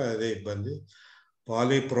పారవేసినా కూడా అదే ఇబ్బంది.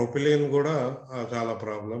 పాలిప్రొపిలిన్ కూడా చాలా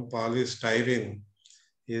ప్రాబ్లం. పాలిస్టైరిన్,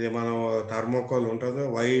 ఇది మనం థర్మోకోల్ ఉంటుంది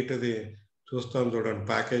వైట్ది చూస్తాం చూడండి,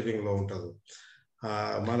 ప్యాకేజింగ్లో ఉంటుంది.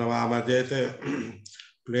 మనం ఆ మధ్య అయితే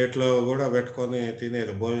ప్లేట్లో కూడా పెట్టుకొని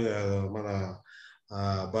తినేది మన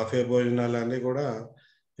బఫే భోజనాలన్నీ కూడా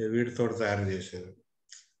వీటితో తయారు చేసేది,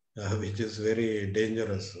 which is very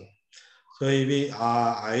dangerous. So ఇవి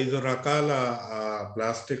 5 రకాల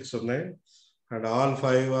ప్లాస్టిక్స్ ఉన్నాయి, and all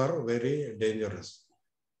 5 are very dangerous.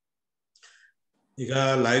 ఇక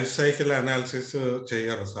లైఫ్ సైకిల్ అనాలిసిస్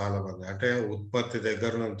చేయరు చాలా మంది. అంటే ఉత్పత్తి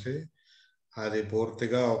దగ్గర నుంచి అది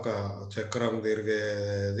పూర్తిగా ఒక చక్రం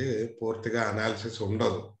తిరిగేది పూర్తిగా అనాలిసిస్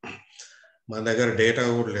ఉండదు. మన దగ్గర డేటా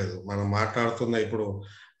కూడా లేదు. మనం మాట్లాడుతున్న ఇప్పుడు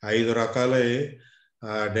 5 రకాల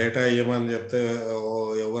డేటా ఇవ్వమని చెప్తే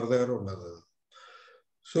ఎవరి దగ్గర ఉండదు.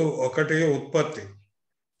 సో ఒకటి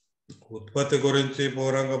ఉత్పత్తి గురించి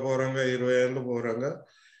పూరంగా 20 ఏళ్ళు పూరంగా,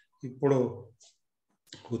 ఇప్పుడు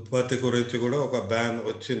ఉత్పత్తి గురించి కూడా ఒక బ్యాన్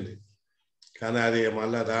వచ్చింది. కానీ అది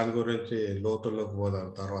మళ్ళీ దాని గురించి లోతుల్లోకి పోదాం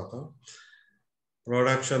తర్వాత.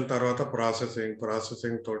 ప్రొడక్షన్ తర్వాత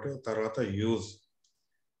ప్రాసెసింగ్ తోటి తర్వాత యూజ్,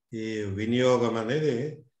 ఈ వినియోగం అనేది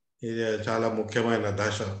ఇది చాలా ముఖ్యమైన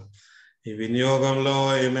దశ. ఈ వినియోగంలో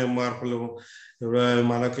ఏమేమి మార్పులు,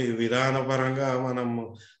 మనకి విధానపరంగా మనం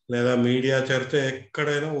లేదా మీడియా చర్చ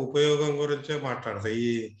ఎక్కడైనా ఉపయోగం గురించే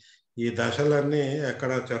మాట్లాడతాయి. ఈ దశలన్నీ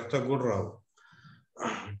ఎక్కడ చర్చకు కూడా రావు.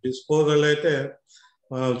 డిస్పోజల్ అయితే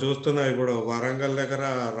మనం చూస్తున్నాం, ఇప్పుడు వరంగల్ దగ్గర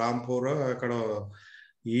రాంపూర్ అక్కడ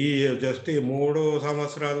జస్ట్ ఈ 3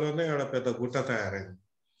 సంవత్సరాల్లోనే అక్కడ పెద్ద గుట్ట తయారైంది.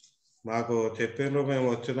 మాకు చెప్పిండ్రు, మేము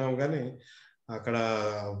వచ్చినాం, కానీ అక్కడ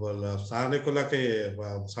స్థానికులకి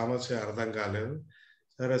సమస్య అర్థం కాలేదు.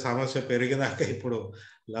 సరే, సమస్య పెరిగినాక ఇప్పుడు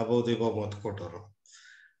లబోదిబో మొత్తుకుంటారు.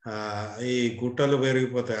 ఈ గుట్టలు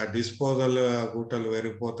పెరిగిపోతాయి, ఆ డిస్పోజల్ గుట్టలు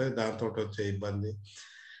పెరిగిపోతాయి, దాంతో వచ్చే ఇబ్బంది.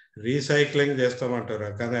 రీసైక్లింగ్ చేస్తామంటారు,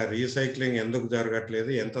 కానీ ఆ రీసైక్లింగ్ ఎందుకు జరగట్లేదు,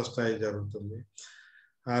 ఎంత స్థాయి జరుగుతుంది.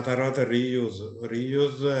 ఆ తర్వాత రీయూజ్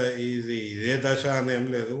ఇదే దశ అని ఏం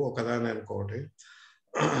లేదు, ఒకదాని అనుకోటి.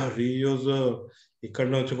 రీయూజ్ ఇక్కడ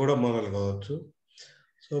నుంచి కూడా మొదలు కావచ్చు.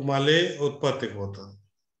 సో మళ్ళీ ఉత్పత్తికి పోతుంది.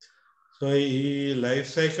 సో ఈ లైఫ్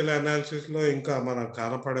సైకిల్ అనాలిసిస్లో ఇంకా మనకు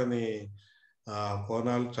కనపడని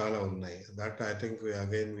కోణాలు చాలా ఉన్నాయి. That I think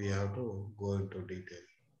again we have to go in to detail.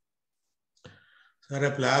 సరే,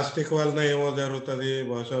 ప్లాస్టిక్ వలన ఏమో జరుగుతుంది,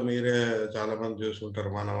 బహుశా మీరే చాలా మంది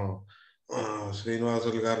చూసుకుంటారు. మనం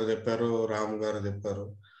శ్రీనివాసులు గారు చెప్పారు, రామ్ గారు చెప్పారు,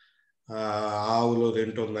 ఆవులు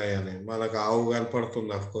తింటున్నాయి అని. మనకు ఆవు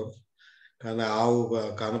కనపడుతుంది అఫ్కోర్స్, కానీ ఆవు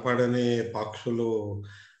కనపడని పక్షులు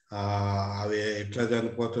అవి ఎట్లా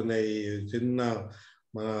చనిపోతున్నాయి. చిన్న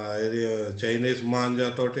ఇది చైనీస్ మాంజా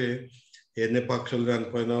తోటి ఎన్ని పక్షులు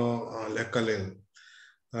చనిపోయినో లెక్కలేదు.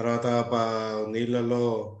 తర్వాత నీళ్ళలో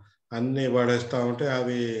అన్నీ పడేస్తూ ఉంటే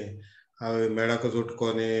అవి మెడకు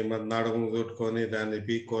చుట్టుకొని, మరి నడుము చుట్టుకొని, దాన్ని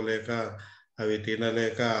పీక్కోలేక, అవి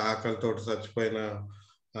తినలేక ఆకలితో చచ్చిపోయిన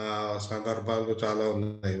సందర్భాలు చాలా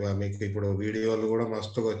ఉన్నాయి. మీకు ఇప్పుడు వీడియోలు కూడా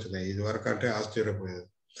మస్తుగా వచ్చినాయి. ఇది వరకు అంటే ఆశ్చర్యపోయేది.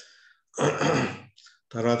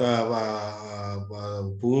 తర్వాత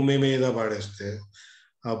భూమి మీద పడేస్తే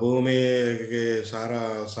ఆ భూమికి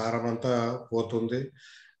సారమంతా పోతుంది.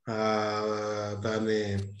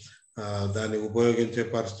 దాన్ని ఉపయోగించే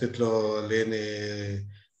పరిస్థితిలో లేని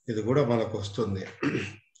ఇది కూడా మనకు వస్తుంది.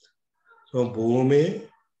 సో భూమి,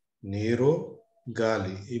 నీరు,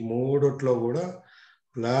 గాలి ఈ మూడిట్లో కూడా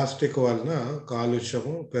ప్లాస్టిక్ వలన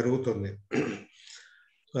కాలుష్యము పెరుగుతుంది.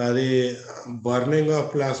 అది బర్నింగ్ ఆఫ్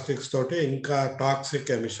ప్లాస్టిక్స్ తోటి ఇంకా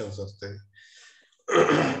టాక్సిక్ ఎమిషన్స్ వస్తాయి.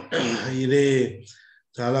 ఇది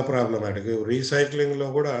చాలా ప్రాబ్లమాటిక్. రీసైక్లింగ్లో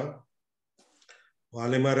కూడా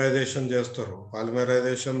పాలిమరైజేషన్ చేస్తారు.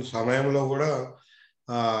 పాలిమరైజేషన్ సమయంలో కూడా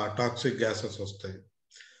టాక్సిక్ గ్యాసెస్ వస్తాయి.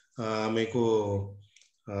 మీకు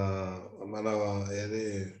మన ఏది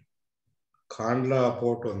కాండ్లా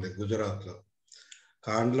పోర్ట్ ఉంది గుజరాత్లో.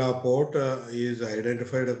 Kandla port is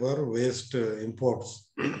identified for waste imports.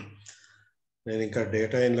 నేను ఇంకా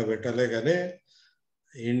డేటా ఇంట్లో పెట్టలే, కానీ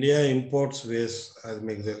ఇండియా ఇంపోర్ట్స్ వేస్ట్, అది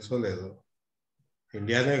మీకు తెలుసో లేదు.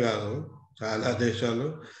 ఇండియానే కాదు, చాలా దేశాలు,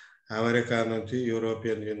 అమెరికా నుంచి,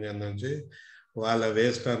 యూరోపియన్ యూనియన్ నుంచి వాళ్ళ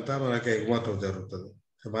వేస్ట్ అంతా మనకి ఎగుమతి జరుగుతుంది.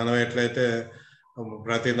 మనం ఎట్లయితే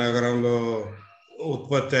ప్రతి నగరంలో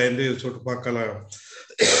ఉత్పత్తి అయింది చుట్టుపక్కల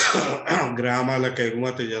గ్రామాలకు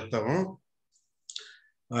ఎగుమతి చేస్తాము,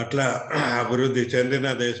 అట్లా అభివృద్ధి చెందిన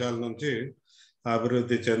దేశాల నుంచి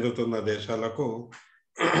అభివృద్ధి చెందుతున్న దేశాలకు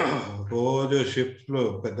రోజు షిప్లు,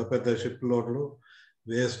 పెద్ద పెద్ద షిప్ లోడ్లు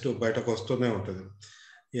వేస్ట్ బయటకు వస్తూనే ఉంటుంది.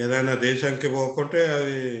 ఏదైనా దేశానికి పోకుంటే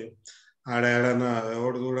అవి ఆడేడన్నా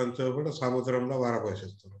ఎవడు చూడంతో కూడా సముద్రంలో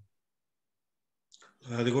వారపోషిస్తారు.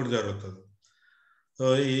 అది కూడా జరుగుతుంది. సో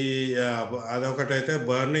అదొకటైతే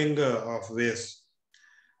బర్నింగ్ ఆఫ్ వేస్ట్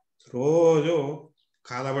రోజు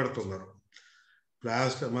కాలబెడుతున్నారు.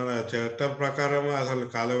 ప్లాస్టిక్ మన చట్టం ప్రకారం అసలు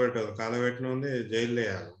కాలబెట్టదు, కాలబెట్టిన జైలు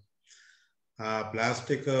వేయాలి. ఆ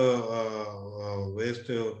ప్లాస్టిక్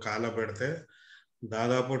వేస్ట్ కాలబెడితే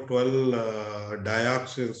దాదాపు 12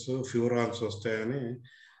 డయాక్సిన్స్, ఫ్యూరాన్స్ వస్తాయని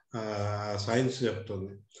సైన్స్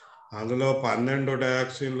చెప్తుంది. అందులో 12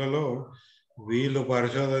 డయాక్సిన్లలో వీళ్ళు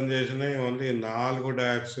పరిశోధన చేసినవి ఓన్లీ 4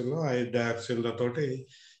 డయాక్సిన్లు, 5 డయాక్సిన్లతోటి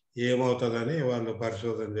ఏమవుతుందని వాళ్ళు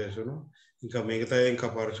పరిశోధన చేసాను. ఇంకా మిగతా ఇంకా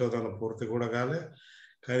పరిశోధన పూర్తి కూడా కాలే.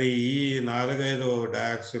 కానీ ఈ 4-5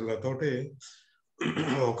 డయాక్సిన్లతోటి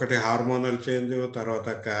ఒకటి హార్మోనల్ చేంజ్, తర్వాత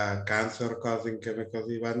క్యాన్సర్ కాజింగ్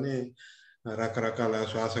కెమికల్స్, ఇవన్నీ రకరకాల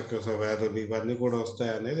శ్వాసకోశ వ్యాధులు ఇవన్నీ కూడా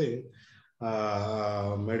వస్తాయి అనేది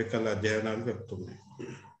మెడికల్ అధ్యయనాలు చెప్తున్నాయి.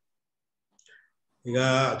 ఇక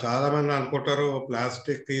చాలా మంది అనుకుంటారు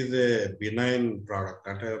plastic is a benign product,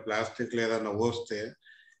 అంటే ప్లాస్టిక్ ఏదన్నా పోస్తే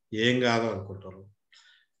ఏం కాదు అనుకుంటారు.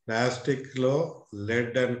 ప్లాస్టిక్ లో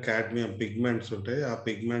లెడ్ అండ్ కాడ్మియం పిగ్మెంట్స్ ఉంటాయి. ఆ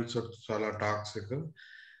పిగ్మెంట్స్ చాలా టాక్సిక్,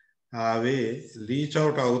 అవి లీచ్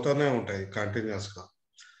అవుట్ అవుతూనే ఉంటాయి కంటిన్యూస్గా.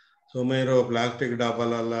 సో మీరు ప్లాస్టిక్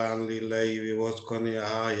డబ్బాలలో నీళ్ళ ఇవి పోసుకొని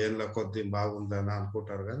ఏళ్ళ కొద్ది బాగుందని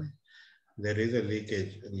అనుకుంటారు, కానీ దెర్ ఈజ్ ఎ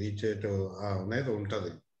లీచేజ్ అనేది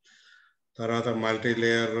ఉంటుంది. తర్వాత మల్టీ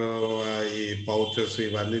లేయర్ ఈ పౌచెస్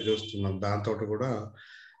ఇవన్నీ చూస్తున్నాం, దాంతో కూడా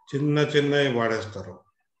చిన్న చిన్నవి వాడేస్తారు.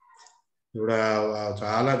 ఇప్పుడు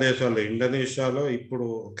చాలా దేశాల్లో, ఇండోనేషియాలో ఇప్పుడు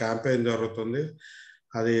క్యాంపెయిన్ జరుగుతుంది.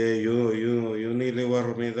 అది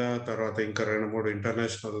యూనిలివర్ మీద, తర్వాత ఇంకా 2-3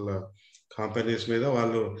 ఇంటర్నేషనల్ కంపెనీస్ మీద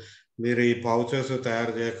వాళ్ళు మీరు ఈ పౌచెస్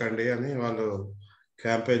తయారు చేయకండి అని వాళ్ళు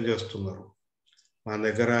క్యాంపెయిన్ చేస్తున్నారు. మన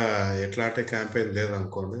దగ్గర ఎట్లాంటి క్యాంపెయిన్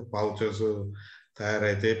లేదనుకోండి, పౌచెస్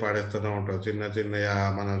తయారైతే పడేస్తూనే ఉంటాం. చిన్న చిన్న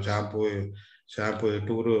మనం షాంపూ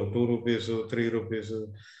 2 రూపీస్, 3 రూపీస్,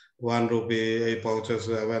 1 రూపీ ఈ పౌచెస్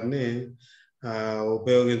అవన్నీ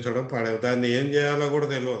ఉపయోగించడం దాన్ని ఏం చేయాలో కూడా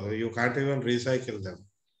తెలియదు. You can't even recycle them,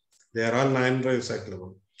 they are all non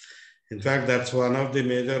recyclable. In fact that's one of the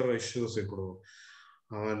major issues. ఇప్పుడు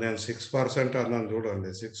నేను 6% అన్నాను చూడండి,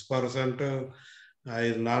 6%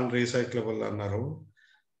 ఇది నాన్ రీసైక్లబుల్ అన్నారు.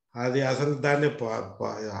 అది అసలు దాన్ని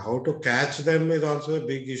how to catch them is also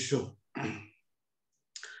big issue.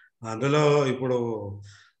 అందులో ఇప్పుడు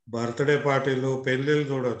బర్త్డే పార్టీలు, పెళ్ళిళ్ళు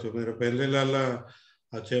చూడవచ్చు మీరు. పెళ్ళిళ్ళల్లో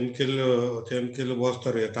ఆ చెంకిళ్ళు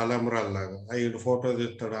పోస్తారు తలంబ్రాల్లాగా, వీడు ఫోటో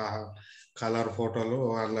తీస్తాడు, కలర్ ఫోటోలు,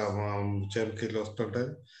 వాళ్ళ చెంకిళ్ళు వస్తుంటాయి.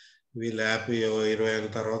 వీళ్ళు హ్యాపీ 20 ఏళ్ళ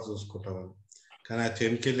తర్వాత చూసుకుంటారు. కానీ ఆ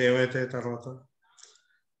చెంకిళ్ళు ఏమవుతాయి తర్వాత?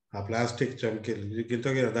 ఆ ప్లాస్టిక్ చెంకిళ్ళు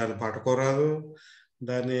గింతగా దాన్ని పట్టుకోరాదు,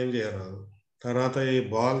 దాన్ని ఏం చేయరాదు. తర్వాత ఈ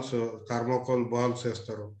బాల్స్, థర్మోకోల్ బాల్స్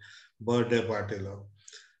వేస్తారు బర్త్డే పార్టీలో.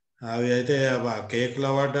 అవి అయితే కేక్లో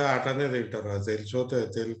పడ్డా అటనే తింటారు. అది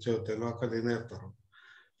తెలియక తినేస్తారు.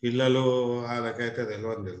 పిల్లలు వాళ్ళకైతే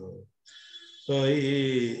తెలియదు. సో ఈ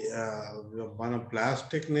మన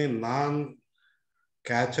ప్లాస్టిక్ని నాన్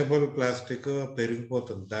క్యాచబుల్ ప్లాస్టిక్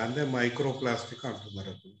పెరిగిపోతుంది, దాన్నే మైక్రో ప్లాస్టిక్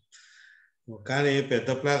అంటున్నారు. కానీ పెద్ద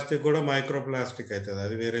ప్లాస్టిక్ కూడా మైక్రో ప్లాస్టిక్ అవుతుంది,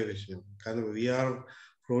 అది వేరే విషయం. కానీ we are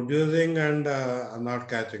producing and not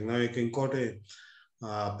catching. ఇంకోటి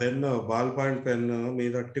పెన్ను, బాల్ పాయింట్ పెన్ను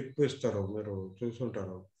మీద టిప్ ఇస్తారు, మీరు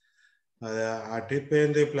చూసుంటారు. అది ఆ టిప్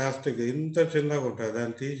ఏంది, ప్లాస్టిక్ ఇంత చిన్నగా ఉంటుంది,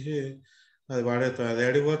 దాన్ని తీసి అది వాడేస్తుంది. అది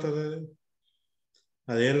అడిగిపోతుంది,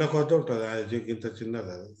 అది ఏళ్ళ కొద్ది ఉంటుంది, అది ఇంత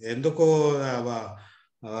చిన్నది. అది ఎందుకు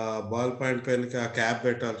బాల్ పాయింట్ పెన్కి ఆ క్యాప్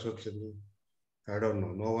పెట్టాల్సి వచ్చింది? I don't know,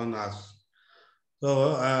 no one as. So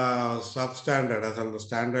sub standard, అసలు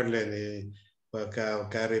స్టాండర్డ్ లేని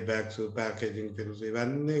క్యారీ బ్యాగ్స్, ప్యాకేజింగ్ థింగ్స్,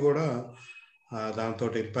 ఇవన్నీ కూడా దాంతో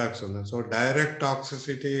ఇంపాక్ట్స్ ఉన్నాయి. సో డైరెక్ట్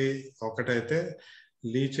టాక్సిసిటీ ఒకటైతే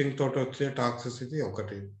లీచింగ్ తోటి వచ్చే టాక్సిసిటీ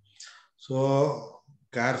ఒకటి. సో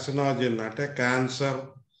కార్సినోజిన్ అంటే క్యాన్సర్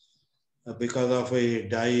బికాస్ ఆఫ్ ఈ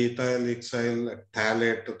డైఇథైలిక్సైల్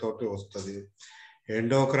టాలెట్ తోటి వస్తుంది.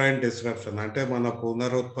 ఎండోక్రైన్ డిస్రప్షన్ అంటే మన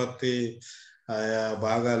పునరుత్పత్తి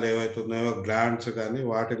భాగాలు ఏవైతున్నాయో గ్లాండ్స్ కానీ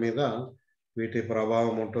వాటి మీద వీటి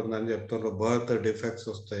ప్రభావం ఉంటుందని చెప్తున్నారు. బర్త్ డిఫెక్ట్స్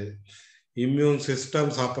వస్తాయి. ఇమ్యూన్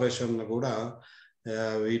సిస్టమ్ సపరేషన్ కూడా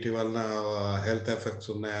వీటి వలన హెల్త్ ఎఫెక్ట్స్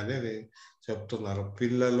ఉన్నాయనేది చెప్తున్నారు.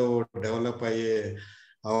 పిల్లలు డెవలప్ అయ్యే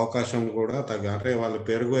అవకాశం కూడా అంటే వాళ్ళు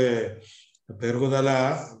పెరుగుదల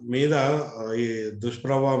మీద ఈ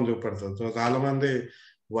దుష్ప్రభావం చూపెడుతుంది. సో చాలామంది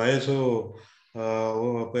వయసు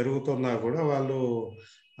పెరుగుతున్నా కూడా వాళ్ళు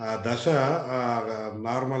ఆ దశ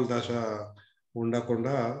నార్మల్ దశ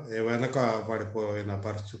ఉండకుండా వెనక పడిపోయిన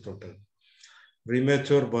పరిస్థితి ఉంటుంది.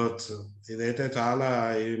 ప్రీమెచ్యూర్ బర్త్స్, ఇదైతే చాలా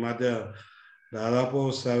ఈ మధ్య దాదాపు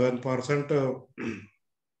 7%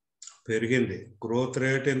 పెరిగింది growth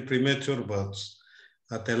rate in premature births.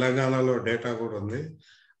 తెలంగాణలో డేటా కూడా ఉంది.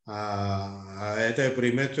 అయితే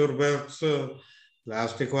ప్రీమెచ్యూర్ బర్త్స్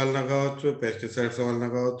ప్లాస్టిక్ వలన కావచ్చు, పెస్టిసైడ్స్ వలన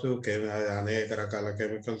కావచ్చు, అనేక రకాల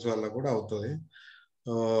కెమికల్స్ వల్ల కూడా అవుతుంది.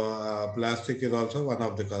 Plastic is also one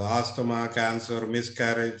of the causes. Asthma, cancer,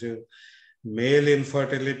 miscarriage, male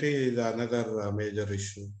infertility is another major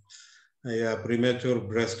issue. Premature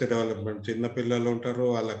breast development, చిన్న పిల్లలు ఉంటారు,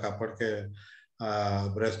 వాళ్ళకి అప్పటికే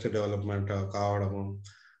బ్రెస్ట్ డెవలప్మెంట్ కావడము,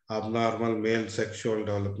 అబ్నార్మల్ మేల్ సెక్షువల్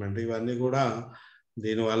డెవలప్మెంట్, ఇవన్నీ కూడా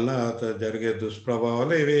దీనివల్ల జరిగే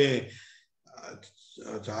దుష్ప్రభావాలు. ఇవి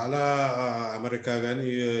చాలా అమెరికా కానీ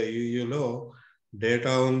యూయూలో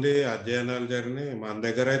డేటా ఉంది, అధ్యయనాలు జరిగినాయి. మన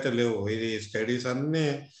దగ్గర అయితే లేవు. ఇది స్టడీస్ అన్నీ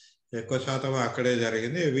ఎక్కువ శాతం అక్కడే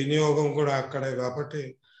జరిగింది, వినియోగం కూడా అక్కడే కాబట్టి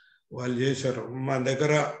వాళ్ళు చేశారు. మన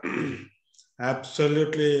దగ్గర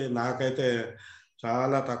అబ్సల్యూట్లీ నాకైతే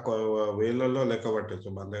చాలా తక్కువ, వేళ్ళల్లో లెక్క పట్టచ్చు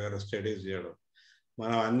మన దగ్గర స్టడీస్ చేయడం.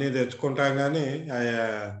 మనం అన్నీ తెచ్చుకుంటాం కానీ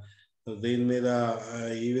దీని మీద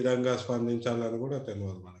ఈ విధంగా స్పందించాలని కూడా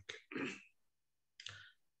తెలియదు మనకి.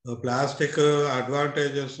 ప్లాస్టిక్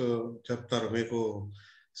అడ్వాంటేజెస్ చెప్తారు మీకు.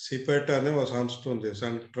 సిపెట్ అనే ఒక సంస్థ ఉంది,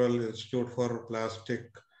 సెంట్రల్ ఇన్స్టిట్యూట్ ఫర్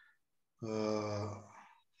ప్లాస్టిక్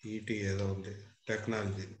ఈటీ ఏదో ఉంది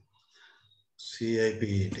టెక్నాలజీ,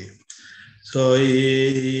 CIPET. సో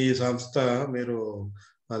ఈ సంస్థ మీరు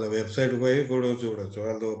వాళ్ళ వెబ్సైట్ పోయి కూడా చూడొచ్చు.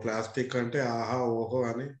 వాళ్ళు ప్లాస్టిక్ అంటే ఆహా ఓహో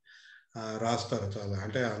అని రాస్తారు చాలా,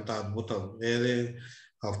 అంటే అంత అద్భుతం. ఏది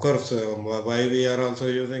of course why we are also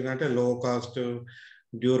using అంటే లో cost,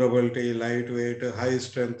 durability, light weight, high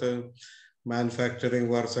strength, manufacturing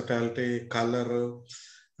versatility, colour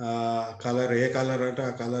ఏ కలర్ అంటే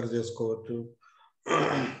ఆ కలర్ చేసుకోవచ్చు,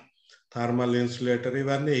 థర్మల్ ఇన్సులేటర్,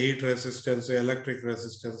 ఇవన్నీ heat resistance, electric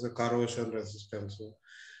resistance, corrosion resistance.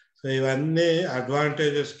 So ఇవన్నీ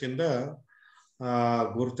అడ్వాంటేజెస్ కింద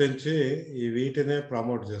గుర్తించి వీటినే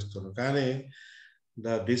ప్రమోట్ చేస్తున్నారు. కానీ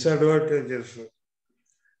the disadvantages,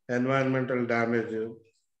 environmental damage,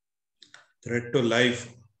 threat to life,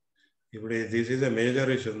 ఇప్పుడు this is a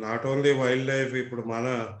major issue. Not only wild life ఇప్పుడు మన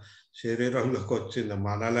శరీరంలోకి వచ్చింది,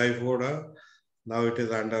 మన లైఫ్ కూడా now it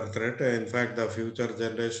is under threat. In fact, the future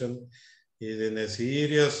generation is in a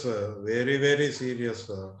serious, very, very serious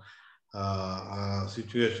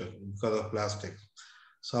situation because of plastic.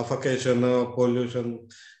 Suffocation, pollution.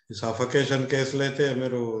 ఈ suffocation కేసులు అయితే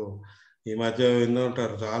మీరు ఈ మధ్య విన్న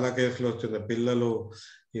ఉంటారు, చాలా కేసులు వచ్చింది. పిల్లలు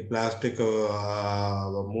ఈ ప్లాస్టిక్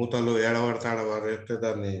మూతలు ఏడబడతాడవారైతే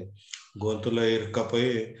దాన్ని గొంతులో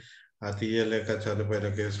ఇరుక్కపోయి తీయలేక చనిపోయిన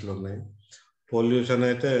కేసులు ఉన్నాయి. పొల్యూషన్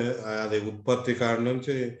అయితే అది ఉత్పత్తి కాడ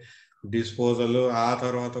నుంచి డిస్పోజల్, ఆ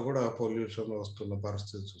తర్వాత కూడా పొల్యూషన్ వస్తున్న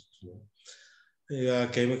పరిస్థితి వస్తుంది. ఇక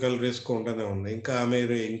కెమికల్ రిస్క్ ఉంటూనే ఉంది. ఇంకా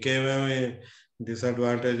మీరు ఇంకేమేమి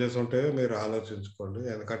డిసడ్వాంటేజెస్ ఉంటాయో మీరు ఆలోచించుకోండి.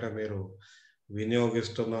 ఎందుకంటే మీరు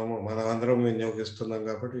వినియోగిస్తున్నాము, మనం అందరం వినియోగిస్తున్నాం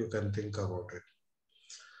కాబట్టి you can think about it.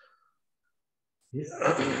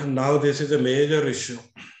 Now this is a major issue.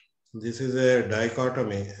 This is a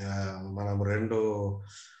dichotomy. మనం రెండు,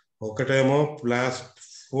 ఒకటేమో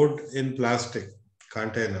ఫుడ్ ఇన్ ప్లాస్టిక్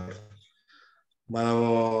కంటైనర్. మనము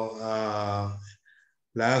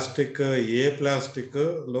ప్లాస్టిక్, ఏ ప్లాస్టిక్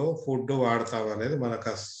లో ఫుడ్ వాడతాం అనేది మనకు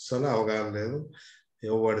అస్సలు అవగాహన లేదు,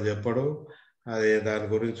 ఎవడు చెప్పడు. అది దాని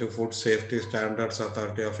గురించి food safety standards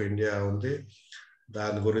authority of India ఉంది,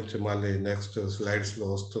 దాని గురించి మళ్ళీ నెక్స్ట్ స్లైడ్స్లో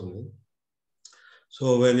వస్తుంది. So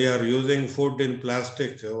when you are using food in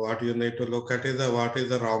plastic, what you need to look at is what is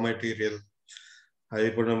the raw material. అది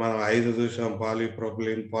ఇప్పుడు మనం 5 చూసాం,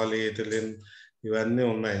 పాలీప్రొపిలిన్, పాలీఇథిలిన్, ఇవన్నీ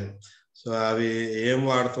ఉన్నాయి. సో అవి ఏం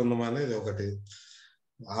వాడుతున్నాం అనేది ఒకటి.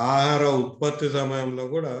 ఆహార ఉత్పత్తి సమయంలో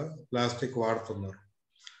కూడా ప్లాస్టిక్ వాడుతున్నారు.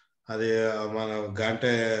 అది మన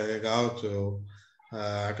గంటె కావచ్చు,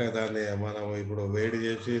 అంటే దాన్ని మనం ఇప్పుడు వేడి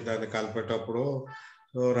చేసి దాన్ని కలిపేటప్పుడు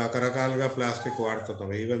రకరకాలుగా ప్లాస్టిక్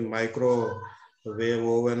వాడుతున్నాం. ఈవెన్ మైక్రోవేవ్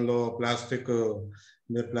ఓవెన్లో ప్లాస్టిక్,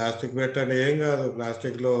 మీరు ప్లాస్టిక్ పెట్టండి ఏం కాదు,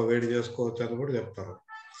 ప్లాస్టిక్లో వేడి చేసుకోవచ్చు అని కూడా చెప్తారు.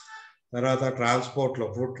 తర్వాత ట్రాన్స్పోర్ట్లో,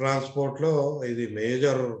 ఫుడ్ ట్రాన్స్పోర్ట్లో ఇది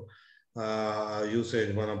మేజర్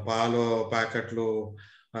యూసేజ్. మనం పాలు ప్యాకెట్లు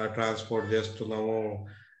ట్రాన్స్పోర్ట్ చేస్తున్నాము.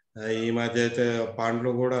 ఈ మధ్య అయితే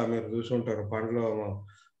పండ్లు కూడా మీరు చూసుంటారు, పండ్లు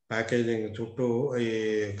ప్యాకేజింగ్ చుట్టూ ఈ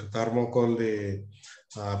థర్మోకోల్ది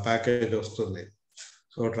ప్యాకేజ్ వస్తుంది.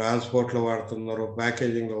 సో ట్రాన్స్పోర్ట్లో వాడుతున్నారు,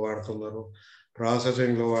 ప్యాకేజింగ్లో వాడుతున్నారు,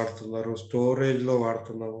 ప్రాసెసింగ్లో వాడుతున్నారు, స్టోరేజ్లో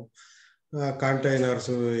వాడుతున్నాము,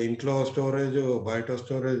 కంటైనర్స్, ఇంట్లో స్టోరేజ్, బయట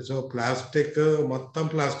స్టోరేజ్. సో ప్లాస్టిక్ మొత్తం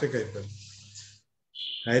ప్లాస్టిక్ అయిపోయింది.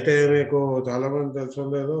 అయితే మీకు చాలామంది తెలుసు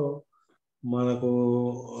లేదు, మనకు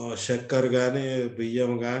చక్కెర కానీ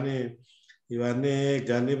బియ్యం కానీ ఇవన్నీ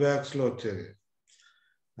గన్ని బ్యాగ్స్లో వచ్చేవి.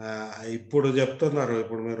 ఇప్పుడు చెప్తున్నారు,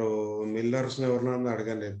 ఇప్పుడు మీరు మిల్లర్స్ని ఎవరినన్నా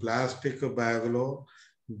అడగండి, ప్లాస్టిక్ బ్యాగులో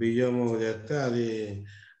బియ్యము చేస్తే అది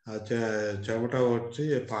చెమట వచ్చి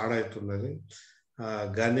పాడవుతుంది, అది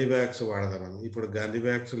గన్ని బ్యాగ్స్ వాడదామని. ఇప్పుడు గన్ని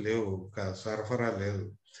బ్యాగ్స్ లేవు, సరఫరా లేదు.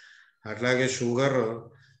 అట్లాగే షుగర్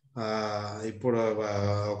ఇప్పుడు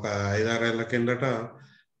ఒక 5-6 ఏళ్ళ కిందట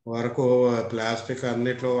వరకు ప్లాస్టిక్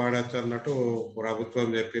అన్నిట్లో వాడచ్చు అన్నట్టు ప్రభుత్వం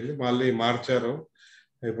చెప్పింది, మళ్ళీ మార్చారు.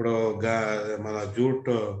 ఇప్పుడు మన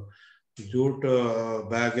జూట్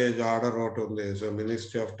బ్యాగేజ్ ఆర్డర్ ఒకటి ఉంది. సో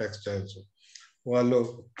మినిస్ట్రీ ఆఫ్ టెక్స్టైల్స్ వాళ్ళు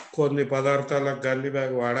కొన్ని పదార్థాలకు గన్ని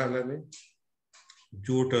బ్యాగ్ వాడాలని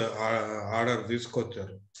జూట్ ఆర్డర్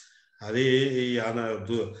తీసుకొచ్చారు. అది ఈ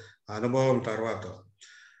అనుభవం తర్వాత.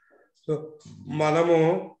 సో మనము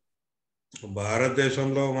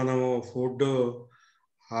భారతదేశంలో మనము ఫుడ్,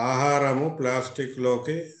 ఆహారము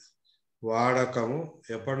ప్లాస్టిక్లోకి వాడకము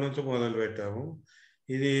ఎప్పటి నుంచి మొదలు పెట్టాము,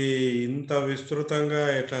 ఇది ఇంత విస్తృతంగా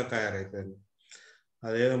ఎట్లా తయారైపోయింది.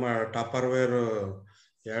 అదేదో మా టప్పర్వేర్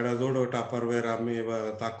ఏడాదోడు టప్పర్వేర్ అమ్మి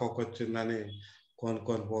తక్కువకి వచ్చిందని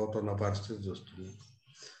కొనుక్కొని పోతున్న పరిస్థితి చూస్తుంది.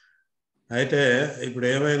 అయితే ఇప్పుడు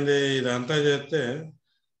ఏమైంది, ఇదంతా చేస్తే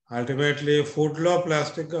అల్టిమేట్లీ ఫుడ్లో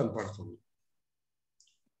ప్లాస్టిక్ కనపడుతుంది.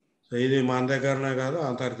 సో ఇది మన దగ్గరనే కాదు,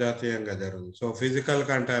 అంతర్జాతీయంగా జరుగుతుంది. సో ఫిజికల్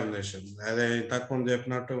కంటామినేషన్, అదే ఇంతకుముందు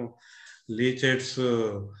చెప్పినట్టు లీచెట్స్,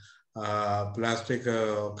 ప్లాస్టిక్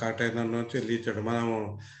కంటైనర్ నుంచి లీచెడ్, మనము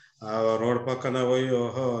రోడ్ పక్కన పోయి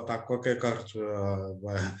ఓహో తక్కువకే ఖర్చు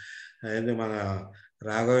అయింది, మన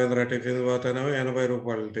రాఘవేంద్ర టిఫిన్ పోతేనేమో 80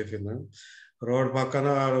 రూపాయలు టిఫిన్, రోడ్ పక్కన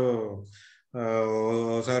వాడు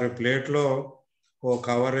ఒకసారి ప్లేట్లో ఓ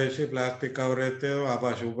కవర్ వేసి, ప్లాస్టిక్ కవర్ వేస్తే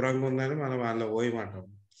శుభ్రంగా ఉందని మనం అందులో పోయమంటాం.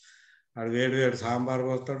 వాడు వేడి సాంబార్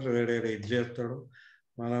పోస్తాడు, వేడి ఇది చేస్తాడు,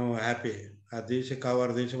 మనం హ్యాపీ. అది తీసి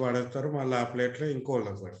కవర్ తీసి పడేస్తారు, మళ్ళీ ఆ ప్లేట్లో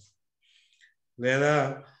ఇంకోళ్ళకి పెడతారు. లేదా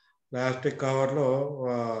ప్లాస్టిక్ కవర్లో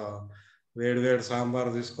వేడి సాంబార్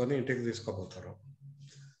తీసుకొని ఇంటికి తీసుకుపోతారు.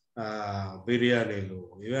 బిర్యానీలు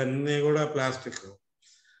ఇవన్నీ కూడా plastic.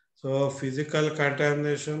 So physical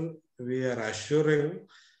contamination we are assuring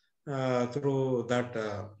through that.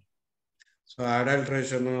 So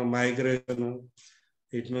adulteration, migration,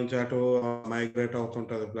 ఇటు నుంచి అటు మైగ్రేట్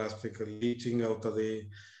అవుతుంటుంది, ప్లాస్టిక్ లీచింగ్ అవుతుంది,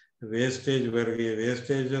 వేస్టేజ్ పెరిగి,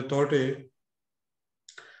 వేస్టేజ్ తోటి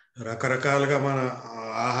రకరకాలుగా మన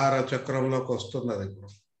ఆహార చక్రంలోకి వస్తున్నది. ఇప్పుడు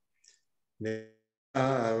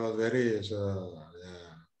ఐ వాజ్ వెరీ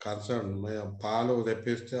కన్సర్న్, పాలు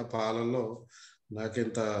తెప్పిస్తే ఆ పాలల్లో నాకు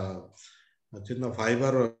ఇంత చిన్న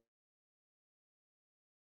fibre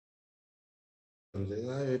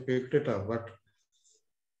picked it up. But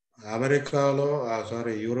అమెరికాలో,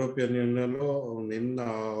 యూరోపియన్ యూనియన్లో నిన్న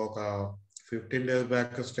ఒక 15 days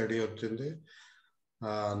బ్యాక్ స్టడీ వచ్చింది.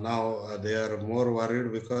 Now they are more worried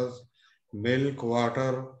because milk,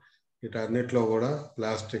 water వీటన్నిటిలో కూడా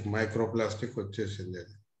ప్లాస్టిక్, మైక్రో ప్లాస్టిక్ వచ్చేసింది.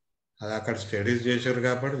 అది అక్కడ స్టడీస్ చేశారు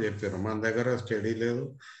కాబట్టి చెప్పారు, మన దగ్గర స్టడీ లేదు,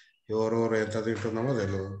 ఎవరెవరు ఎంత తింటున్నామో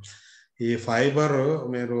తెలియదు. ఈ ఫైబర్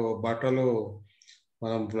మీరు బట్టలు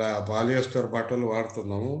మనం పాలియస్టర్ బట్టలు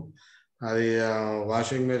వాడుతున్నాము, అది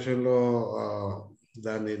వాషింగ్ మెషిన్లో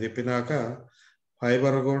దాన్ని తిప్పినాక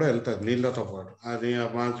ఫైబర్ కూడా వెళ్తుంది నీళ్ళతో పాటు. అది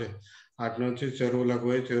మంచి అటు నుంచి చెరువులకు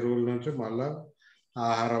పోయి చెరువుల నుంచి మళ్ళా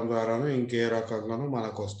ఆహారం ద్వారాను ఇంకే రకంగానూ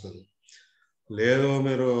మనకు వస్తుంది. లేదు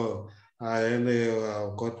మీరు ఏంది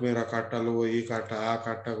కొత్తిమీర కట్టలు, ఈ కట్ట ఆ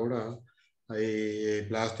కట్ట కూడా ఈ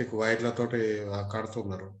ప్లాస్టిక్ వైర్లతోటి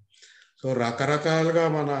కడుతున్నారు. సో రకరకాలుగా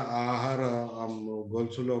మన ఆహార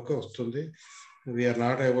గొలుసులోకి వస్తుంది. We are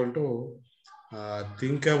not able to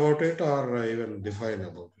think about it or even define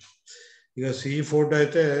about it. ఇక సీ ఫుడ్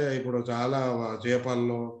అయితే ఇప్పుడు చాలా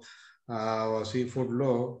చేపల్లో సీ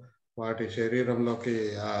ఫుడ్లో వాటి శరీరంలోకి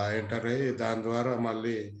ఎంటర్ అయ్యి దాని ద్వారా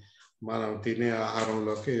మళ్ళీ మనం తినే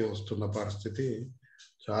ఆహారంలోకి వస్తున్న పరిస్థితి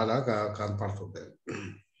చాలా కనపడుతుంది.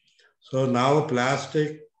 So now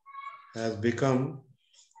plastic has become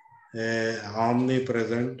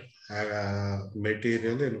omnipresent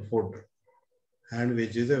material in food and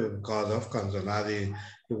which is a cause of concern. అది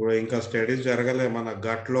ఇప్పుడు ఇంకా స్టడీస్ జరగలే. మన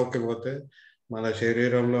గట్లోకి పోతే మన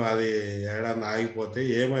శరీరంలో అది ఏడాది ఆగిపోతే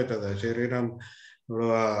ఏమవుతుంది ఆ శరీరం. ఇప్పుడు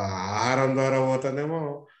ఆహారం ద్వారా పోతేనేమో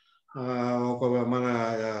ఒక మన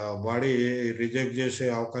బాడీ రిజెక్ట్ చేసే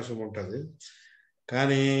అవకాశం ఉంటుంది,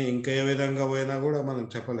 కానీ ఇంకే విధంగా పోయినా కూడా మనం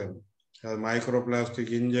చెప్పలేము.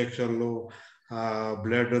 మైక్రోప్లాస్టిక్ ఇంజెక్షన్లు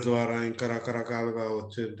బ్లడ్ ద్వారా ఇంకా రకరకాలుగా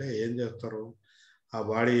వచ్చింటే ఏం చేస్తారు, ఆ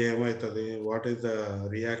బాడీ ఏమవుతుంది, what is the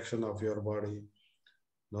reaction of your body,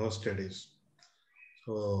 no studies.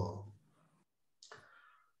 So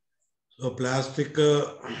plastic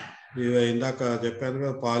ఇవి ఇందాక చెప్పాను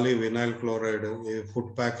కదా, పాలీవినైల్ క్లోరైడ్ ఈ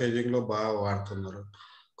ఫుడ్ ప్యాకేజింగ్లో బాగా వాడుతున్నారు.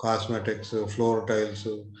 Cosmetics, floor tiles,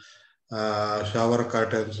 shower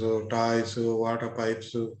curtains, toys, water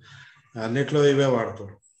pipes అన్నిట్లో ఇవే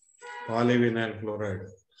వాడుతారు పాలీవినైల్ క్లోరైడ్.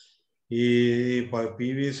 ఈ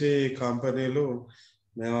పీవీసీ కంపెనీలు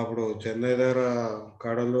మేము అప్పుడు చెన్నై దగ్గర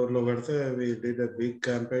కడలూరులో పెడితే we did a big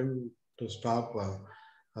campaign to stop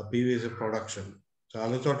PVC production.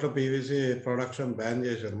 చాలా చోట్ల పీవీసీ ప్రొడక్షన్ బ్యాన్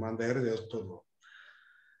చేశారు, మన దగ్గర చేస్తున్నారు.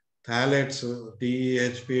 థాలెట్స్,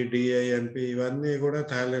 టీహెచ్పి, డిఐఎన్పి ఇవన్నీ కూడా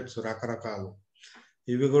థాలెట్స్ రకరకాలు.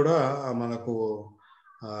 ఇవి కూడా మనకు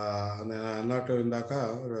నేను అన్నట్టు ఇందాక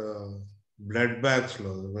బ్లడ్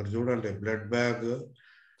బ్యాగ్స్లో మీరు చూడండి, బ్లడ్ బ్యాగ్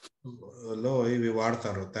లో ఇవి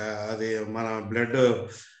వాడతారు. అది మన బ్లడ్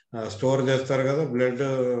స్టోర్ చేస్తారు కదా,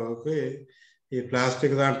 బ్లడ్కి ఈ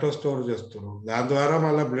ప్లాస్టిక్ దాంట్లో స్టోర్ చేస్తున్నారు. దాని ద్వారా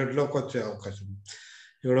మళ్ళీ బ్లడ్లోకి వచ్చే అవకాశం.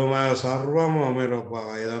 ఇప్పుడు మా సర్వము మీరు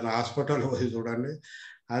ఏదైనా హాస్పిటల్ పోయి చూడండి,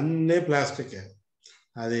 అన్నీ ప్లాస్టికే.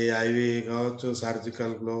 అది ఐవి కావచ్చు,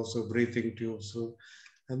 సర్జికల్ గ్లోవ్స్, బ్రీతింగ్ ట్యూబ్స్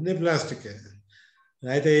అన్నీ ప్లాస్టికే.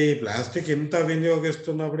 అయితే ఈ ప్లాస్టిక్ ఇంత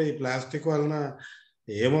వినియోగిస్తున్నప్పుడు ఈ ప్లాస్టిక్ వలన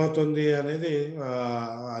ఏమవుతుంది అనేది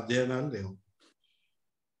అధ్యయనాలు లేవు.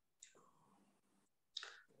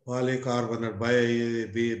 పాలీకార్బోనేట్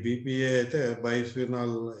బీపీఏ అయితే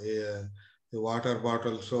బైఫినాల్ వాటర్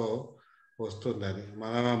బాటిల్స్ వస్తుంది. అది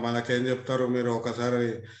మనకేం చెప్తారు, మీరు ఒకసారి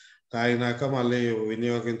తాగినాక మళ్ళీ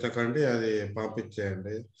వినియోగించకండి, అది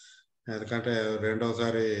పంపించేయండి, ఎందుకంటే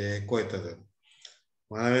రెండోసారి ఎక్కువ అవుతుంది.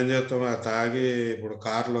 మనం ఏం చేస్తాం, తాగి ఇప్పుడు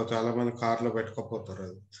కార్లో చాలామంది కార్లో పెట్టుకోపోతారు.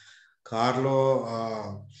 అది కార్లో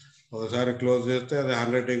ఒకసారి క్లోజ్ చేస్తే అది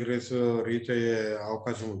 100 degrees రీచ్ అయ్యే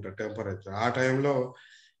అవకాశం ఉంటుంది టెంపరేచర్. ఆ టైంలో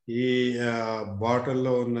ఈ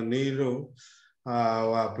బాటిల్లో ఉన్న నీరు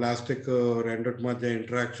ప్లాస్టిక్ రెండిటి మధ్య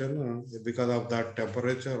interaction because of that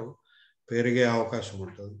temperature పెరిగే అవకాశం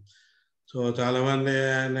ఉంటుంది. సో చాలామంది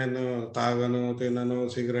నేను తాగను, తినను,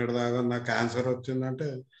 సిగరెట్ తాగను, నాకు క్యాన్సర్ వచ్చిందంటే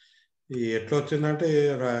ఎట్లా వచ్చిందంటే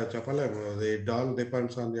చెప్పలేము. It all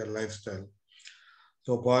depends on your life style.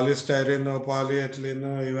 So polystyrene, polyethylene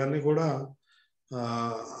ఇవన్నీ కూడా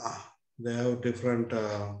they have different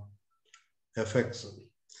effects.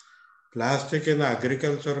 Plastic in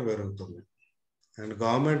agriculture పెరుగుతుంది and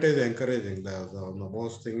government is encouraging. The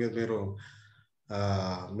most thing is మీరు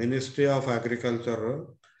ministry of agriculture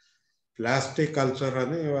plastic culture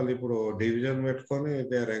అని వాళ్ళు ఇప్పుడు డివిజన్ పెట్టుకొని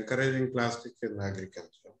they are encouraging plastic in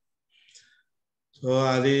agriculture. So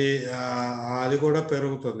అది కూడా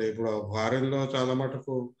పెరుగుతుంది. ఇప్పుడు ఫారిన్లో చాలా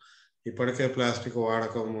మటుకు ఇప్పటికే ప్లాస్టిక్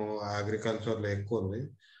వాడకము అగ్రికల్చర్లో ఎక్కువ ఉంది.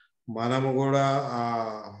 మనము కూడా ఆ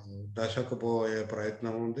దశకు పోయే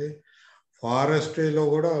ప్రయత్నం ఉంది. ఫారెస్ట్రీలో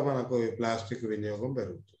కూడా మనకు ఈ ప్లాస్టిక్ వినియోగం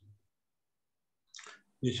పెరుగుతుంది.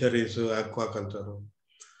 ఫిషరీస్, ఆక్వాకల్చరు,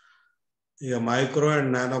 ఇక మైక్రో అండ్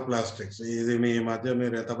నానో ప్లాస్టిక్స్. ఇది మీ మధ్య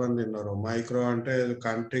మీరు ఎంతమంది విన్నారు? మైక్రో అంటే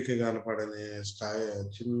కంటికి కనపడని స్థాయి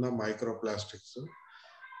చిన్న మైక్రో ప్లాస్టిక్స్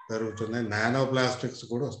పెరుగుతున్నాయి. నానో ప్లాస్టిక్స్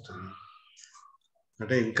కూడా వస్తున్నాయి,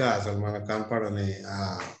 అంటే ఇంకా అసలు మనకు కనపడని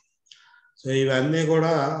సో ఇవన్నీ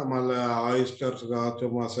కూడా మళ్ళీ ఆయిస్టర్స్ కావచ్చు,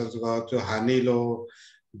 మసల్స్ కావచ్చు, హనీలో,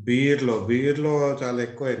 బీర్లో చాలా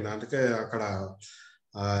ఎక్కువైంది. అందుకే అక్కడ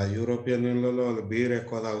యూరోపియన్ యూనియన్లో బీర్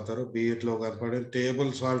ఎక్కువ తాగుతారు. బీర్లో కనపడి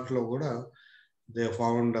టేబుల్ సాల్ట్లో కూడా దే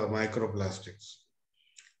ఫౌండ్ మైక్రో ప్లాస్టిక్స్.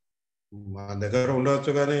 మా దగ్గర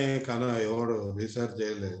ఉండవచ్చు కానీ ఎవరు రీసెర్చ్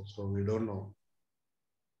చేయలేదు. So we don't know.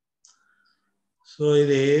 So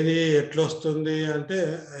ఇది ఏది ఎట్లా వస్తుంది అంటే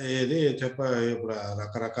ఏది ఇప్పుడు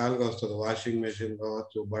రకరకాలుగా వస్తుంది. వాషింగ్ మెషిన్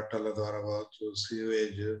కావచ్చు, బట్టల ద్వారా కావచ్చు,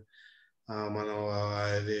 సీవేజ్, మనం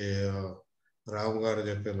ఇది రాము గారు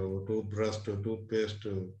చెప్పారు, tooth brush, tooth paste,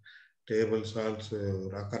 table salts,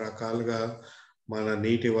 రకరకాలుగా మన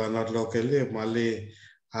నీటి వనరులోకి వెళ్ళి మళ్ళీ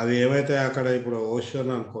అవి ఏవైతే అక్కడ ఇప్పుడు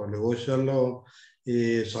ఓషన్ అనుకోండి, ఓషన్లో ఈ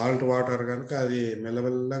సాల్ట్ వాటర్ కనుక అది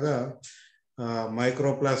మెల్లమెల్లగా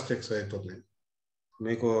మైక్రో ప్లాస్టిక్స్ అవుతుంది.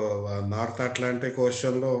 మీకు నార్త్ అట్లాంటిక్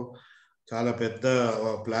ఓషన్లో చాలా పెద్ద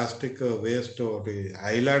ప్లాస్టిక్ వేస్ట్ ఒకటి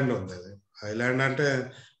ఐలాండ్ ఉంది. అది ఐలాండ్ అంటే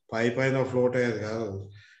పైన ఫ్లోట్ అయ్యేది కాదు,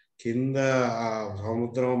 కింద ఆ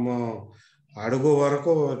సముద్రం అడుగు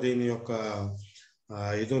వరకు దీని యొక్క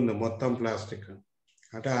ఇది ఉంది, మొత్తం ప్లాస్టిక్.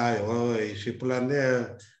 అంటే ఈ షిప్లన్నీ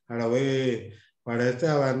అక్కడ పోయి పడేస్తే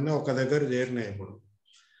అవన్నీ ఒక దగ్గర చేరినాయి ఇప్పుడు.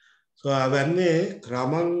 సో అవన్నీ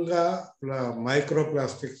క్రమంగా మైక్రో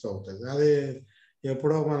ప్లాస్టిక్స్ అవుతుంది. అది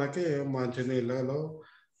ఎప్పుడో మనకి మంచినీళ్ళలో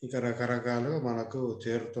ఇక రకరకాలుగా మనకు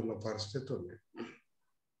చేరుతున్న పరిస్థితి ఉంది.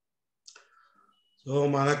 సో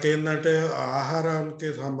మనకేంటంటే ఆహారానికి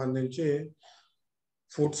సంబంధించి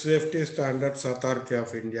food safety standards authority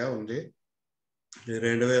of India ఉంది.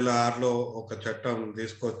 2006లో ఒక చట్టం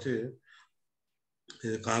తీసుకొచ్చి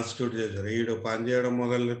ఇది కాన్స్టిట్యూట్ చేశారు. ఈడు పనిచేయడం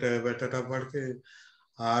మొదలు పెట్టేటప్పటికి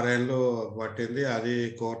 6 ఏళ్ళు పట్టింది. అది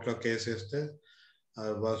కోర్టులో కేసు ఇస్తే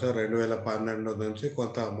అది బహుశా 2012 నుంచి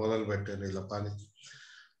కొంత మొదలు పెట్టారు ఇలా పని.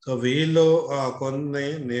 సో వీళ్ళు కొన్ని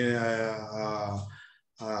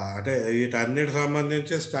అంటే వీటన్నిటి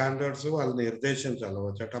సంబంధించి స్టాండర్డ్స్ వాళ్ళు నిర్దేశించాలి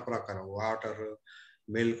చట్ట ప్రకారం. వాటర్,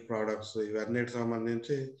 మిల్క్ ప్రోడక్ట్స్ ఇవన్నిటి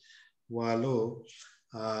సంబంధించి వాళ్ళు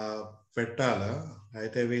పెట్టాలి.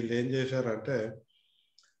 అయితే వీళ్ళు ఏం చేశారంటే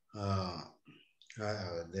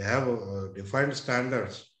దే హ్యావ్ డిఫైన్డ్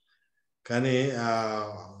స్టాండర్డ్స్, కానీ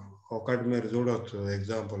ఒకటి మీరు చూడవచ్చు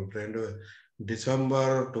ఎగ్జాంపుల్,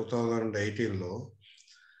 డిసెంబర్ 2018లో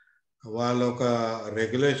వాళ్ళు ఒక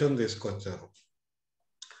రెగ్యులేషన్ తీసుకొచ్చారు.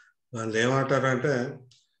 వాళ్ళు ఏమంటారంటే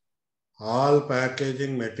all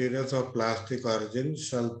packaging materials of plastic origin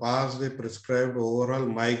shall pass the prescribed overall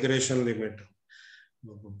migration limit.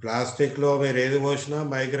 ప్లాస్టిక్లో మీరు ఏది పోసినా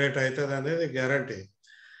మైగ్రేట్ అవుతుంది అనేది గ్యారంటీ,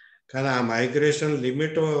 కానీ ఆ మైగ్రేషన్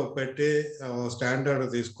లిమిట్ పెట్టి స్టాండర్డ్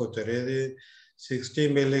తీసుకొచ్చారు. ఏది 60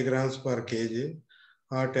 milligrams per KG,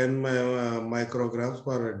 10 micrograms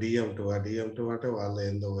per DM2. ఆ DM2 అంటే వాళ్ళు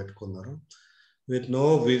ఏందో పెట్టుకున్నారు, with no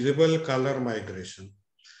visible colour migration.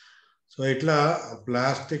 So ఇట్లా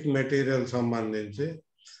ప్లాస్టిక్ మెటీరియల్ సంబంధించి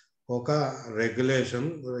ఒక రెగ్యులేషన్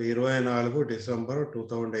 24 డిసెంబర్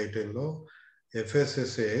 2018లో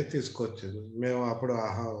FSSAI తీసుకొచ్చింది. మేము అప్పుడు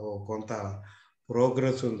కొంత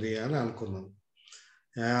ప్రోగ్రెస్ ఉంది అని అనుకున్నాం.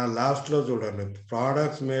 లాస్ట్లో చూడండి,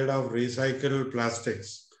 products made of recycled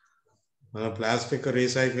plastics. మనం ప్లాస్టిక్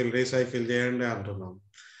రీసైకిల్ చేయండి అంటున్నాం.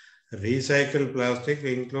 Recycle plastic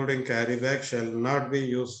including carry bag shall not be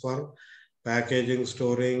use for packaging,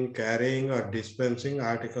 storing, carrying are dispensing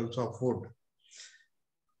articles of food.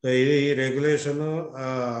 So ఇది రెగ్యులేషన్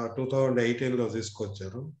 2018లో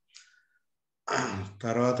తీసుకొచ్చారు.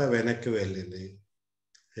 తర్వాత వెనక్కి వెళ్ళింది.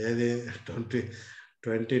 ఏది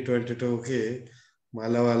 2022కి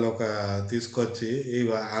మళ్ళీ వాళ్ళు ఒక తీసుకొచ్చి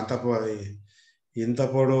ఇంత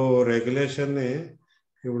పొడు రెగ్యులేషన్ని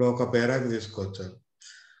ఇప్పుడు ఒక పేరాకి తీసుకొచ్చారు.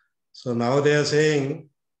 So now they are saying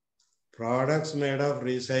products made of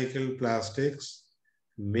recycled plastics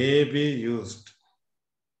may be used.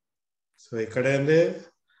 So ఇక్కడేంది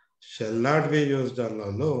shall not be used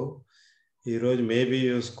అన్నోళ్ళు ఈరోజు మే బీ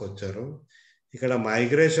యూస్కి వచ్చారు. ఇక్కడ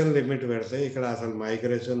మైగ్రేషన్ లిమిట్ పెడితే ఇక్కడ అసలు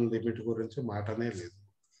మైగ్రేషన్ లిమిట్ గురించి మాటనే లేదు.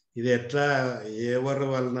 ఇది ఎట్లా, ఎవరి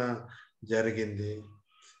వలన జరిగింది,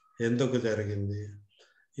 ఎందుకు జరిగింది,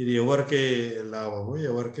 ఇది ఎవరికి లాభము,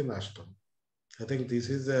 ఎవరికి నష్టం? I think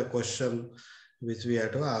this is the question which we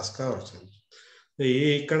have to ask ourselves.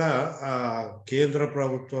 ఇక్కడ కేంద్ర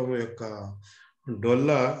ప్రభుత్వం యొక్క డొల్ల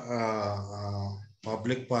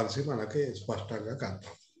పబ్లిక్ పాలసీ మనకి స్పష్టంగా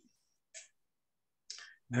కనపడుతుంది.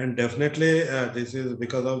 And definitely this is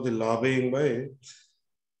because of the lobbying by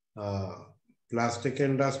plastic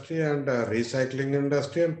industry and recycling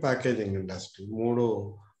industry and packaging industry. 3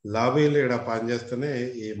 లాబీలు ఇక్కడ పనిచేస్తేనే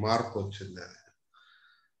ఈ మార్పు వచ్చింది.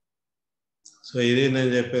 సో ఇది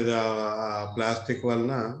నేను చెప్పేది. ప్లాస్టిక్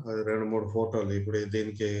వలన అది 2-3 ఫోటోలు. ఇప్పుడు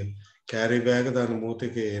దీనికి క్యారీ బ్యాగ్ దాని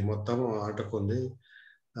మూతికి మొత్తం అంటుకుంది.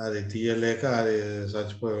 అది తీయలేక అది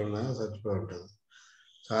చచ్చిపోయి ఉంటుంది.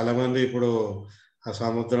 చాలామంది ఇప్పుడు ఆ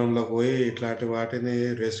సముద్రంలోకి పోయి ఇట్లాంటి వాటిని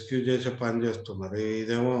రెస్క్యూ చేసే పని చేస్తున్నారు.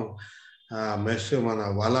 ఇదేమో మెష్ మన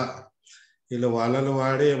వల, వీళ్ళు వలలు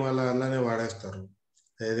వాడి మళ్ళీ అందులోనే వాడేస్తారు,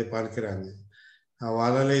 ఏది పనికిరాని. ఆ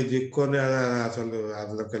వలని దిక్కొని అసలు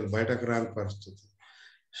అందులోకి వెళ్ళి బయటకు రాని పరిస్థితి.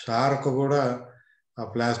 షార్క్ కూడా ఆ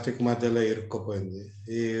ప్లాస్టిక్ మధ్యలో ఇరుక్కుపోయింది.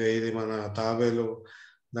 ఇది మన తాబేలు,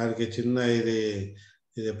 దానికి చిన్న ఇది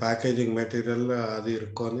ప్యాకేజింగ్ మెటీరియల్ అది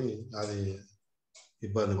ఇరుక్కొని అది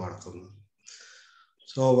ఇబ్బంది పడుతుంది.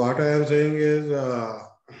 So what I'm saying is,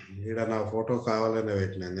 ఇక్కడ నా ఫోటో కావాలనే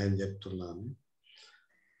పెట్టినా, నేను చెప్తున్నాను.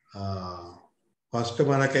 ఫస్ట్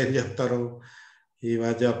మనకేం చెప్తారు ఈ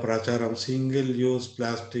మధ్య ప్రచారం, single use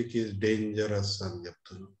plastic is dangerous అని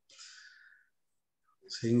చెప్తున్నారు.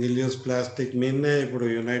 సింగిల్ యూజ్ ప్లాస్టిక్ మీదనే ఇప్పుడు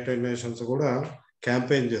యునైటెడ్ నేషన్స్ కూడా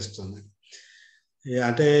క్యాంపెయిన్ చేస్తుంది.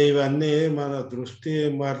 అంటే ఇవన్నీ మన దృష్టి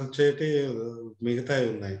మార్చేటి మిగతాయి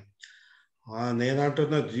ఉన్నాయి.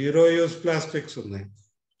 నేనంటున్న జీరో యూజ్ ప్లాస్టిక్స్ ఉన్నాయి.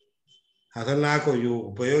 అసలు నాకు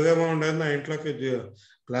ఉపయోగమే ఉండదు, నా ఇంట్లోకి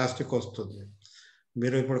ప్లాస్టిక్ వస్తుంది.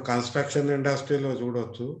 మీరు ఇప్పుడు కన్స్ట్రక్షన్ ఇండస్ట్రీలో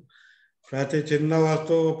చూడవచ్చు, ప్రతి చిన్న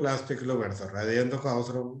వస్తువు ప్లాస్టిక్లో పెడతారు. అది ఎందుకు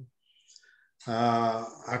అవసరం?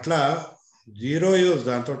 అట్లా జీరో యూజ్,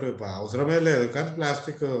 దాంతో అవసరమే లేదు కానీ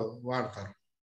ప్లాస్టిక్ వాడతారు.